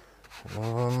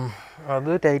 അത്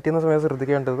ടൈറ്റ് ചെയ്യുന്ന സമയത്ത്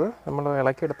ശ്രദ്ധിക്കേണ്ടത് നമ്മൾ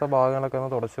ഇളക്കിയെടുത്ത ഭാഗങ്ങളൊക്കെ ഒന്ന്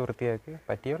തുടച്ച് വൃത്തിയാക്കി,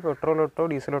 പറ്റിയ പെട്രോളിട്ടോ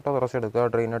ഡീസലിട്ടോ തുടച്ചെടുക്കുക.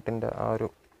 ഡ്രെയിൻ നട്ടിൻ്റെ ആ ഒരു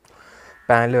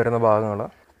പാനിൽ വരുന്ന ഭാഗങ്ങൾ.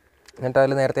 എന്നിട്ട്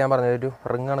അതിൽ നേരത്തെ ഞാൻ പറഞ്ഞൊരു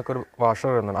റിങ് കണക്കൊരു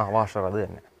വാഷർ വരുന്നുണ്ട്. വാഷർ അത്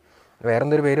തന്നെ.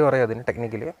 വേറെന്തൊരു പേര് പറയാം അതിന്,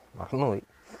 ടെക്നിക്കലി മറന്നുപോയി.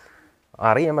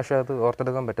 അറിയാം, പക്ഷേ അത്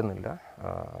ഓർത്തെടുക്കാൻ പറ്റുന്നില്ല.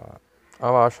 ആ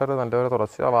വാഷർ നല്ലപോലെ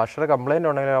തുടച്ച്, ആ വാഷർ കംപ്ലയിൻ്റ്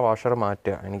ഉണ്ടെങ്കിൽ ആ വാഷർ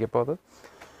മാറ്റുക. എനിക്കിപ്പോൾ അത്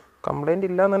കംപ്ലയിൻ്റ്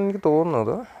ഇല്ല എന്നാണ് എനിക്ക്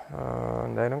തോന്നുന്നത്.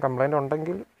 എന്തായാലും കംപ്ലയിൻ്റ്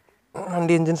ഉണ്ടെങ്കിൽ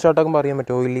വണ്ടി എൻജിൻ സ്റ്റാർട്ടാക്കുമ്പോൾ അറിയാൻ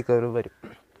പറ്റും, ഓയിൽ ലീക്ക് വരും.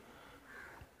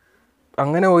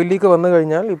 അങ്ങനെ ഓയിൽ ലീക്ക് വന്നു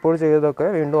കഴിഞ്ഞാൽ ഇപ്പോൾ ചെയ്തതൊക്കെ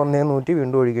വീണ്ടും 1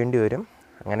 വീണ്ടും ഒഴിക്കേണ്ടി വരും.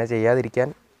 അങ്ങനെ ചെയ്യാതിരിക്കാൻ,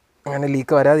 അങ്ങനെ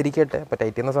ലീക്ക് വരാതിരിക്കട്ടെ. അപ്പോൾ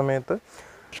ടൈറ്റ് ചെയ്യുന്ന സമയത്ത്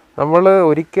നമ്മൾ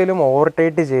ഒരിക്കലും ഓവർ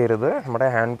ടൈറ്റ് ചെയ്യരുത്. നമ്മുടെ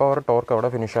ഹാൻഡ് പവർ ടോർക്ക് അവിടെ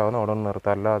ഫിനിഷ് ആവുന്ന അവിടെ ഒന്ന്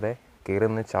നിർത്തുക. അല്ലാതെ കയറി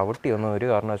നിന്ന് ചവിട്ടി ഒന്നും ഒരു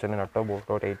കാരണവശാലും നട്ടോ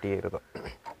ബോൾട്ടോ ടൈറ്റ് ചെയ്യരുത്.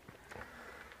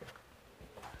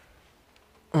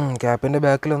 ക്യാപ്പിൻ്റെ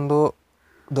ബാക്കിൽ എന്തോ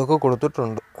ഇതൊക്കെ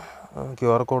കൊടുത്തിട്ടുണ്ട്,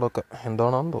 QR കോഡൊക്കെ.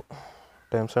 എന്താണെന്തോ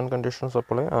terms and conditions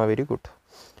apply. Very good.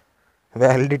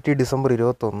 Validity December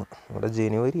 21. ഇവിടെ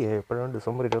ജനുവരി എപ്പോഴാണ്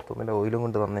December 21 ഓയിലും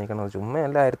കൊണ്ട് തന്നേക്കണത്. ചുമ്മാ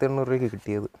അല്ല 1800 രൂപയ്ക്ക്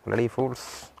കിട്ടിയത്. Bloody fools.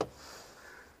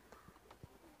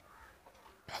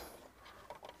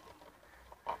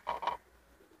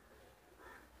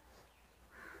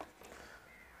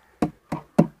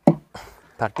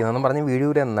 തട്ടിയെന്നൊന്നും പറഞ്ഞ്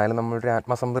വീഴൂല. എന്നാലും നമ്മളൊരു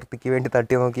ആത്മസംതൃപ്തിക്ക് വേണ്ടി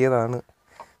തട്ടി നോക്കിയതാണ്.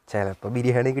 ചിലപ്പോൾ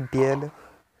ബിരിയാണി കിട്ടിയാലോ.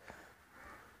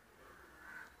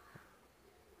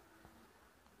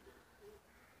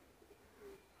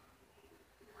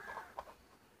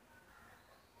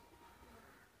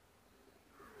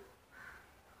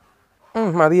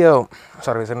 മതിയാവും.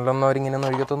 സർവീസ് സെൻ്ററിലൊന്നും അവരിങ്ങനെയൊന്നും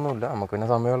ഒഴിക്കത്തൊന്നുമില്ല. നമുക്ക് പിന്നെ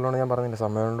സമയമുള്ളതുകൊണ്ട് ഞാൻ പറഞ്ഞില്ല,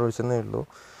 സമയം കൊണ്ട് ഒഴിച്ചെന്നേ ഉള്ളൂ.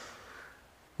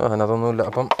 അതിനകത്തൊന്നുമില്ല.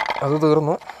 അപ്പം അത്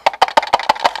തീർന്നു.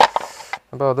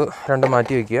 അപ്പോൾ അത് രണ്ടും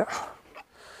മാറ്റി വയ്ക്കുക.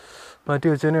 മാറ്റി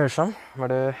വെച്ചതിന് ശേഷം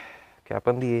നമ്മുടെ ക്യാപ്പ്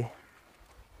എന്ത് ചെയ്യേ.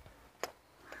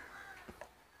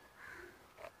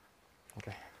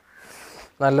 ഓക്കെ,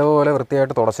 നല്ലപോലെ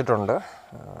വൃത്തിയായിട്ട് തുടച്ചിട്ടുണ്ട്.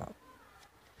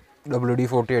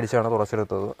 WD-40 അടിച്ചാണ്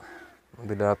തുടച്ചെടുത്തത്.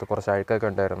 ഇതിനകത്ത് കുറച്ച് അഴുക്കൊക്കെ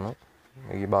ഉണ്ടായിരുന്നു.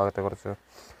 ഈ ഭാഗത്തെ കുറച്ച്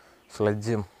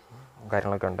സ്ലഡ്ജും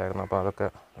കാര്യങ്ങളൊക്കെ ഉണ്ടായിരുന്നു. അപ്പോൾ അതൊക്കെ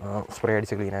സ്പ്രേ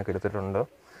അടിച്ച് ക്ലീനാക്കി എടുത്തിട്ടുണ്ട്.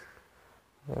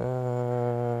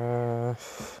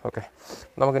 ഓക്കെ,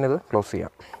 നമുക്കിനിത് ക്ലോസ്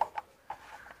ചെയ്യാം.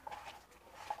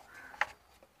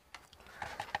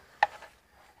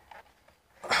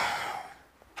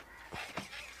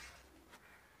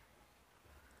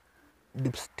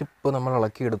 ഡിപ്പ് സ്റ്റിപ്പ് നമ്മൾ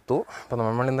ഇളക്കിയെടുത്തു. അപ്പോൾ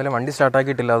നമ്മൾ ഇന്നലെ വണ്ടി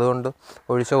സ്റ്റാർട്ടാക്കിയിട്ടില്ല, അതുകൊണ്ട്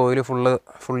ഒഴിച്ച ഓയിൽ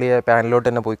ഫുള്ളി പാനിലോട്ട്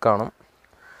തന്നെ പോയി കാണും.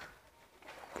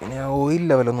 ഇനി ആ ഓയിൽ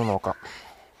ലെവലൊന്ന് നോക്കാം.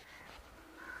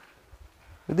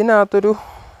 ഇതിനകത്തൊരു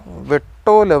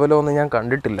വെട്ടോ ലെവലോ ഒന്നും ഞാൻ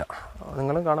കണ്ടിട്ടില്ല.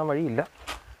 നിങ്ങളും കാണാൻ വഴിയില്ല.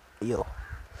 അയ്യോ,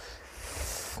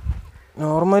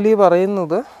 നോർമലി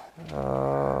പറയുന്നത്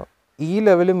ഈ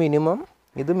ലെവൽ മിനിമം,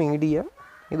 ഇത് മീഡിയം,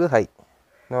 ഇത് ഹൈ.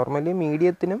 നോർമലി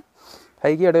മീഡിയത്തിനും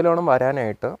ഹൈക്ക് ഇടയിൽ വേണം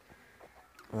വരാനായിട്ട്.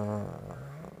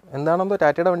 എന്താണെന്തോ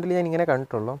ടാറ്റയുടെ വണ്ടിയിൽ ഞാൻ ഇങ്ങനെ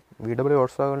കണ്ടിട്ടുള്ളൂ. VW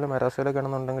ഓട്ട്സ്വാഗണിലും മരാസയിലൊക്കെ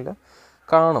ആണെന്നുണ്ടെങ്കിൽ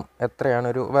കാണും എത്രയാണ്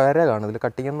ഒരു വര കാണും. ഇതിൽ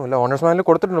കട്ടിങ്ങൊന്നുമില്ല. ഓണേഴ്സ് മാനുവലിൽ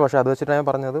കൊടുത്തിട്ടുണ്ട്, പക്ഷേ അത് വെച്ചിട്ടാണ് ഞാൻ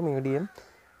പറഞ്ഞത്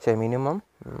മിനിമം,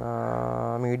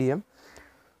 മീഡിയം,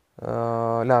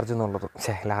 ലാർജ് എന്നുള്ളത്.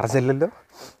 ലാർജ് അല്ലല്ലോ,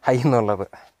 ഹൈ എന്നുള്ളത്.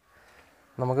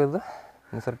 നമുക്കിത്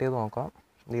ഇൻസെർട്ട് ചെയ്ത് നോക്കാം.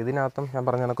 ഇതിനകത്തും ഞാൻ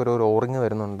പറഞ്ഞ കണക്കൊരു ഓറിങ്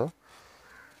വരുന്നുണ്ട്.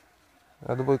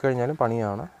 അത് പോയി കഴിഞ്ഞാലും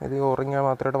പണിയാണ്. ഇത് ഓറിങ്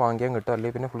മാത്രമായിട്ട് വാങ്ങിക്കാൻ കിട്ടും,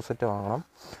 അല്ലെങ്കിൽ പിന്നെ ഫുൾ സെറ്റ് വാങ്ങണം.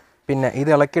 പിന്നെ ഇത്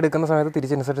ഇളക്കിയെടുക്കുന്ന സമയത്ത്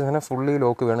തിരിച്ച് ഇൻസെർട്ട് ചെയ്യുന്ന ഫുള്ളി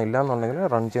ലോക്ക് വേണം. ഇല്ല എന്നുണ്ടെങ്കിൽ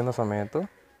റൺ ചെയ്യുന്ന സമയത്ത്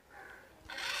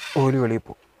ഓയിൽ വെളിയിൽ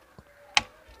പോകും.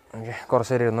 ഓക്കെ,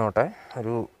 കുറച്ച് നേരം ഇരുന്നോട്ടെ.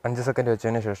 ഒരു 5 സെക്കൻഡ്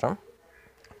വെച്ചതിന് ശേഷം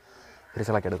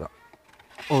തിരിച്ചിളക്കിയെടുക്കാം.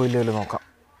 ഓയിൽ നോക്കാം.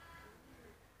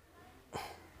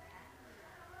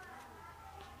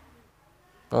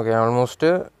 ഓക്കെ,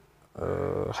 ഓൾമോസ്റ്റ്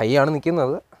ഹൈ ആണ്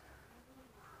നിൽക്കുന്നത്.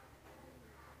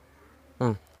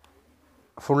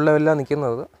 ഫുൾ ലെവലിലാണ്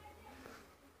നിൽക്കുന്നത്.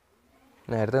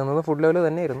 നേരത്തെ നിന്നത് ഫുൾ ലെവൽ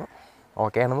തന്നെയായിരുന്നു.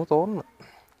 ഓക്കെ ആണെന്ന് തോന്നുന്നു.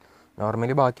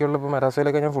 നോർമലി ബാക്കിയുള്ള ഇപ്പോൾ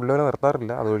മരാസയിലൊക്കെ ഞാൻ ഫുൾ ലെവൽ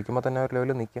നിർത്താറില്ല. അത് ഒഴിക്കുമ്പോൾ തന്നെ ഒരു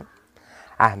ലെവലിൽ നിൽക്കും.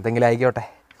 എന്തെങ്കിലും ആയിക്കോട്ടെ,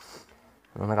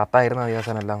 ഒന്ന് കത്തായിരുന്നു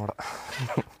അത്യാവശ്യം എല്ലാം കൂടെ.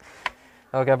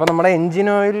 ഓക്കെ, അപ്പോൾ നമ്മുടെ എൻജിൻ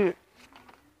ഓയിൽ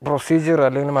പ്രൊസീജിയർ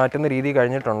അല്ലെങ്കിൽ മാറ്റുന്ന രീതി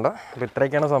കഴിഞ്ഞിട്ടുണ്ട്. അപ്പോൾ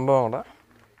ഇത്രയൊക്കെയാണ് സംഭവങ്ങൾ.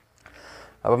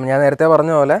 അപ്പം ഞാൻ നേരത്തെ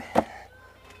പറഞ്ഞ പോലെ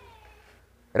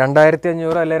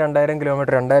 2500 അല്ലെങ്കിൽ 2000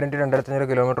 കിലോമീറ്റർ, 2000-2500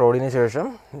 കിലോമീറ്റർ ഓടിയതിന് ശേഷം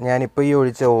ഞാനിപ്പോൾ ഈ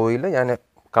ഒഴിച്ച ഓയിൽ ഞാൻ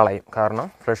കളയും. കാരണം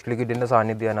ഫ്രഷ് ലിക്വിഡിൻ്റെ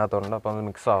സാന്നിധ്യം അതിനകത്തുണ്ട്. അപ്പോൾ അത്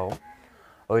മിക്സ് ആവും.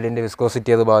 ഓയിലിൻ്റെ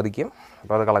വിസ്കോസിറ്റി അത് ബാധിക്കും.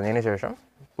 അപ്പോൾ അത് കളഞ്ഞതിന് ശേഷം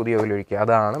പുതിയ ഓയിൽ ഒഴിക്കുക.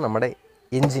 അതാണ് നമ്മുടെ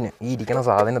എൻജിന്, ഈ ഇരിക്കുന്ന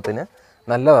സാധനത്തിന്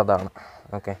നല്ലത് അതാണ്.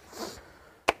 ഓക്കെ,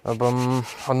 അപ്പം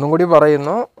ഒന്നും കൂടി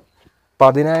പറയുന്നു,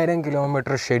 10,000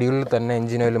 കിലോമീറ്റർ ഷെഡ്യൂളിൽ തന്നെ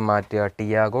എൻജിൻ ഓയിൽ മാറ്റുക.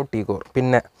 ടിയാഗോ, ടീഗോർ.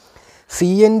 പിന്നെ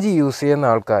CNG യൂസ് ചെയ്യുന്ന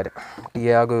ആൾക്കാർ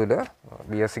ടിയാഗോയിൽ,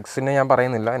 BS6 ഞാൻ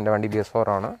പറയുന്നില്ല, എൻ്റെ വണ്ടി BS4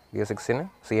 ആണ്. BS6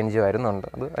 CNG വരുന്നുണ്ട്.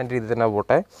 അത് അതിൻ്റെ രീതിയിൽ തന്നെ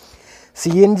പോട്ടെ.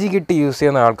 CNG കിറ്റ് യൂസ്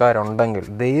ചെയ്യുന്ന ആൾക്കാരുണ്ടെങ്കിൽ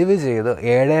ദയവ് ചെയ്ത്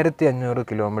 7500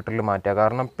 കിലോമീറ്ററിൽ മാറ്റുക.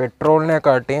 കാരണം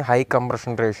പെട്രോളിനെക്കാട്ടിയും ഹൈ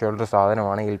കംപ്രഷൻ റേഷ്യോയുടെ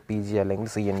സാധനമാണ് LPG അല്ലെങ്കിൽ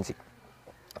CNG.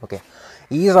 ഓക്കെ,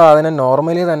 ഈ സാധനം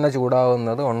നോർമലി തന്നെ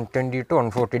ചൂടാവുന്നത് 120 to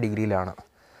 140 ഡിഗ്രിയിലാണ്.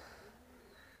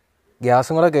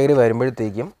 ഗ്യാസും കൂടെ കയറി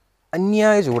വരുമ്പോഴത്തേക്കും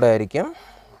അന്യായ ചൂടായിരിക്കും.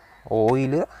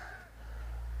 ഓയിൽ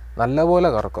നല്ലപോലെ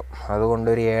കറക്കും. അതുകൊണ്ട്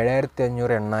ഒരു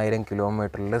 7500-8000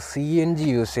 കിലോമീറ്ററിൽ CNG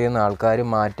യൂസ് ചെയ്യുന്ന ആൾക്കാർ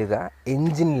മാറ്റുക.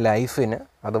 എൻജിൻ ലൈഫിന്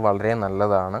അത് വളരെ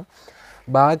നല്ലതാണ്.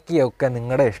 ബാക്കിയൊക്കെ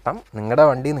നിങ്ങളുടെ ഇഷ്ടം, നിങ്ങളുടെ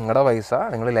വണ്ടി, നിങ്ങളുടെ പൈസ,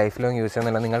 നിങ്ങൾ ലൈഫ് ലോങ് യൂസ്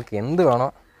ചെയ്യുന്നില്ല, നിങ്ങൾക്ക് എന്ത് വേണോ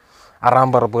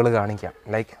അറാമ്പറപ്പുകൾ കാണിക്കാം,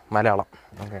 ലൈക്ക് മലയാളം.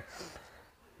 ഓക്കെ,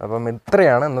 അപ്പം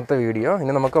ഇത്രയാണ് ഇന്നത്തെ വീഡിയോ.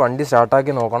 ഇനി നമുക്ക് വണ്ടി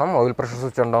സ്റ്റാർട്ടാക്കി നോക്കണം, ഓയിൽ പ്രഷർ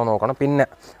സ്വിച്ച് ഉണ്ടോ നോക്കണം. പിന്നെ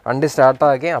വണ്ടി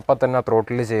സ്റ്റാർട്ടാക്കി അപ്പം തന്നെ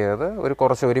ത്രോട്ടിൽ ചെയ്യരുത്,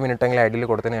 ഒരു മിനിറ്റെങ്കിലും ഐഡിൽ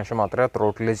കൊടുത്തതിന് ശേഷം മാത്രമേ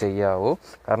ത്രോട്ടിൽ ചെയ്യാവൂ.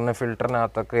 കാരണം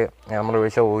ഫിൽറ്ററിനകത്തൊക്കെ നമ്മൾ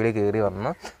ഒഴിച്ച ഓയിൽ കയറി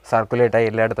വന്ന് സർക്കുലേറ്റായി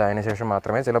എല്ലായിടത്തും അതിന് ശേഷം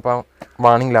മാത്രമേ ചിലപ്പോൾ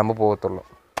വാണിംഗ് ലാമ്പ് പോകത്തുള്ളൂ.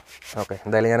 ഓക്കെ,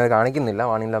 എന്തായാലും ഞാനത് കാണിക്കുന്നില്ല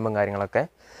വാണിംഗ് ലാമ്പും കാര്യങ്ങളൊക്കെ,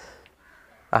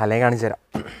 അല്ലെങ്കിൽ കാണിച്ചു തരാം.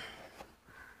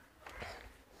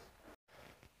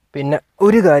 പിന്നെ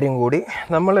ഒരു കാര്യം കൂടി,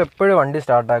 നമ്മൾ എപ്പോഴും വണ്ടി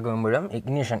സ്റ്റാർട്ടാക്കുമ്പോഴും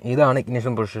ഇതാണ്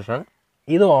ഇഗ്നിഷൻ പൊസിഷൻ,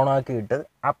 ഇത് ഓണാക്കിയിട്ട്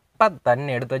അപ്പം തന്നെ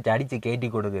എടുത്ത് വെച്ച് അടിച്ച് കയറ്റി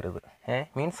കൊടുക്കരുത്.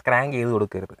 മീൻസ് ക്രാങ്ക് ചെയ്ത്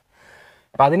കൊടുക്കരുത്.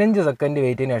 15 സെക്കൻഡ്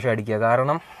വെയിറ്റിന് ശേഷം അടിക്കുക.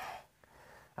 കാരണം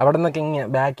അവിടെ നിന്നൊക്കെ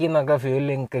ബാക്കിൽ നിന്നൊക്കെ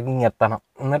ഫ്യൂലിലേക്ക് എത്തണം,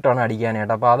 എന്നിട്ടാണ്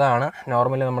അടിക്കാനായിട്ട്. അപ്പോൾ അതാണ്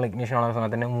നോർമലി നമ്മൾ ഇഗ്നിഷൻ ആവുന്ന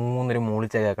സമയത്ത് 3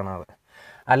 മൂളിച്ച കേൾക്കണത്.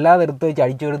 അല്ലാതെ എടുത്ത് വെച്ച്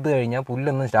അടിച്ചെടുത്ത് കഴിഞ്ഞാൽ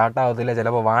പുല്ലൊന്നും സ്റ്റാർട്ടാകത്തില്ല,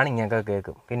 ചിലപ്പോൾ വാണിങ്ങൊക്കെ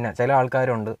കേൾക്കും. പിന്നെ ചില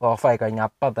ആൾക്കാരുണ്ട് ഓഫായി കഴിഞ്ഞാൽ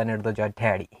അപ്പം തന്നെ എടുത്ത് വെച്ച്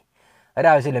ഒറ്റയടി.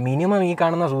 ഒരാവശ്യമില്ല, മിനിമം ഈ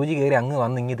കാണുന്ന സൂചി കയറി അങ്ങ്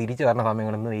വന്ന് ഇങ്ങനെ തിരിച്ച് വരുന്ന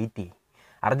സമയങ്ങളൊന്ന് വെയിറ്റ് ചെയ്യും.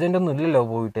 അർജൻറ്റൊന്നും ഇല്ലല്ലോ,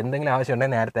 പോയിട്ട് എന്തെങ്കിലും ആവശ്യം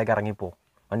ഉണ്ടെങ്കിൽ നേരത്തേക്ക് ഇറങ്ങിപ്പോവും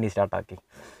വണ്ടി സ്റ്റാർട്ടാക്കി.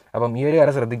 അപ്പം ഈ ഒരു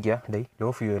കാര്യം ശ്രദ്ധിക്കുക.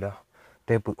 ലോ ഫ്യൂലാ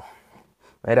ടേപ്പ്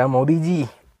വരാം മോദിജി.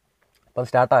 അപ്പം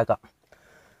സ്റ്റാർട്ടാക്കാം.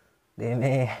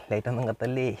 ദൈവമേ, ലൈറ്റൊന്നും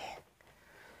കത്തല്ലേ.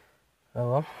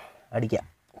 അപ്പം അടിക്കാം,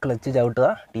 ക്ലച്ച് ചവിട്ടുക.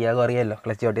 ടിയാഗോ അറിയാമല്ലോ,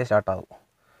 ക്ലച്ച് ചവിട്ടിയാൽ സ്റ്റാർട്ടാവും.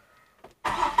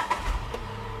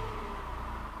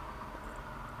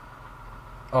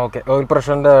 ഓക്കെ, ഓയിൽ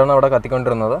പ്രഷറിൻ്റെ ആണ് അവിടെ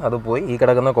കത്തിക്കൊണ്ടിരുന്നത്, അത് പോയി. ഈ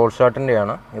കിടക്കുന്ന കോൾഡ്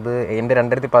സ്റ്റാർട്ടിൻ്റെയാണ്. ഇത് എൻ്റെ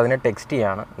 2018 XT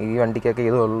ആണ്. ഈ വണ്ടിക്കൊക്കെ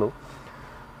ഇതേ ഉള്ളൂ,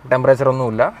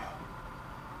 ടെമ്പറേച്ചറൊന്നുമില്ല.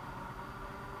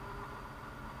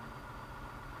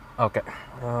 ഓക്കെ,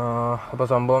 അപ്പോൾ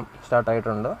സംഭവം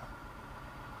സ്റ്റാർട്ടായിട്ടുണ്ട്.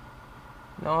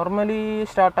 നോർമലി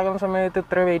സ്റ്റാർട്ടാക്കുന്ന സമയത്ത്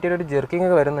ഇത്ര വെയിറ്റ് ചെയ്തൊരു ജെർക്കിങ്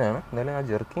ഒക്കെ വരുന്നതാണ്. എന്തായാലും ആ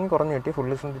ജെർക്കിങ് കുറഞ്ഞ് കിട്ടി.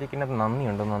 ഫുള്ള് സഞ്ചരിക്കുന്നത് നന്ദി.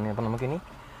 അപ്പോൾ നമുക്കിനി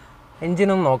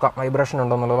എഞ്ചിനൊന്ന് നോക്കാം, വൈബ്രേഷൻ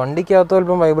ഉണ്ടോ എന്നുള്ളത്. വണ്ടിക്കകത്ത്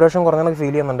അല്പം വൈബ്രേഷൻ കുറഞ്ഞാൽ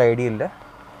ഫീൽ ചെയ്യുന്നുണ്ട്, ഐഡിയ ഇല്ല,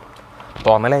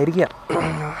 തോന്നലായിരിക്കാം.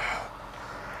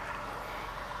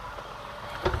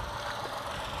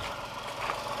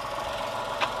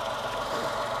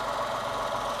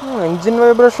 എൻജിൻ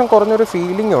വൈബ്രേഷൻ കുറഞ്ഞൊരു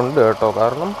ഫീലിംഗ് ഉണ്ട് കേട്ടോ.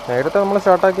 കാരണം നേരത്തെ നമ്മൾ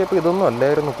സ്റ്റാർട്ടാക്കിയപ്പോൾ ഇതൊന്നും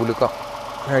അല്ലായിരുന്നു കുലുക്കം.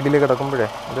 ഐഡിയിൽ കിടക്കുമ്പോഴേ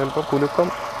ഇത് ചിലപ്പോൾ കുലുക്കം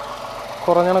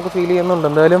കുറഞ്ഞാണൊക്കെ ഫീൽ ചെയ്യുന്നുണ്ട്.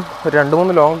 എന്തായാലും ഒരു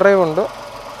 2-3 ലോങ് ഡ്രൈവ് ഉണ്ട്,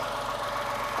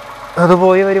 അത്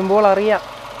പോയി വരുമ്പോൾ അറിയാം.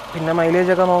 പിന്നെ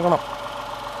മൈലേജൊക്കെ നോക്കണം.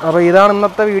 അപ്പോൾ ഇതാണ്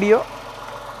ഇന്നത്തെ video.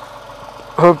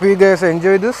 Hope you guys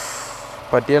enjoy this.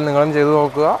 പറ്റിയാൽ നിങ്ങളും ചെയ്ത്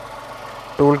നോക്കുക.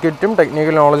 ടൂൾ കിറ്റും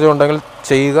ടെക്നിക്കൽ നോളജും ഉണ്ടെങ്കിൽ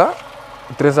ചെയ്യുക.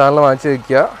 ഇത്രയും സാധനങ്ങൾ വാങ്ങിച്ച്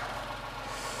വയ്ക്കുക.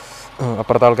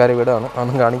 അപ്പുറത്തെ ആൾക്കാർ വീടാണ്,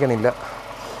 അതൊന്നും കാണിക്കണില്ല.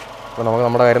 അപ്പോൾ നമുക്ക്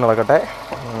നമ്മുടെ കാര്യം നടക്കട്ടെ.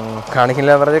 കാണിക്കില്ല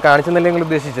എന്ന് പറഞ്ഞാൽ കാണിച്ചെന്നല്ലെങ്കിൽ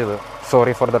ഉദ്ദേശിച്ചത്.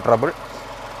 Sorry for the trouble.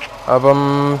 അപ്പം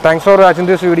thanks for watching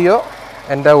this video.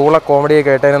 എൻ്റെ ഊള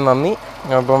കോമഡിയൊക്കെ കേട്ടതിന് നന്ദി.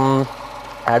 അപ്പം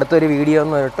അടുത്തൊരു വീഡിയോ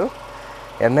എന്ന് കേട്ടു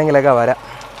എന്തെങ്കിലുമൊക്കെ വരാം.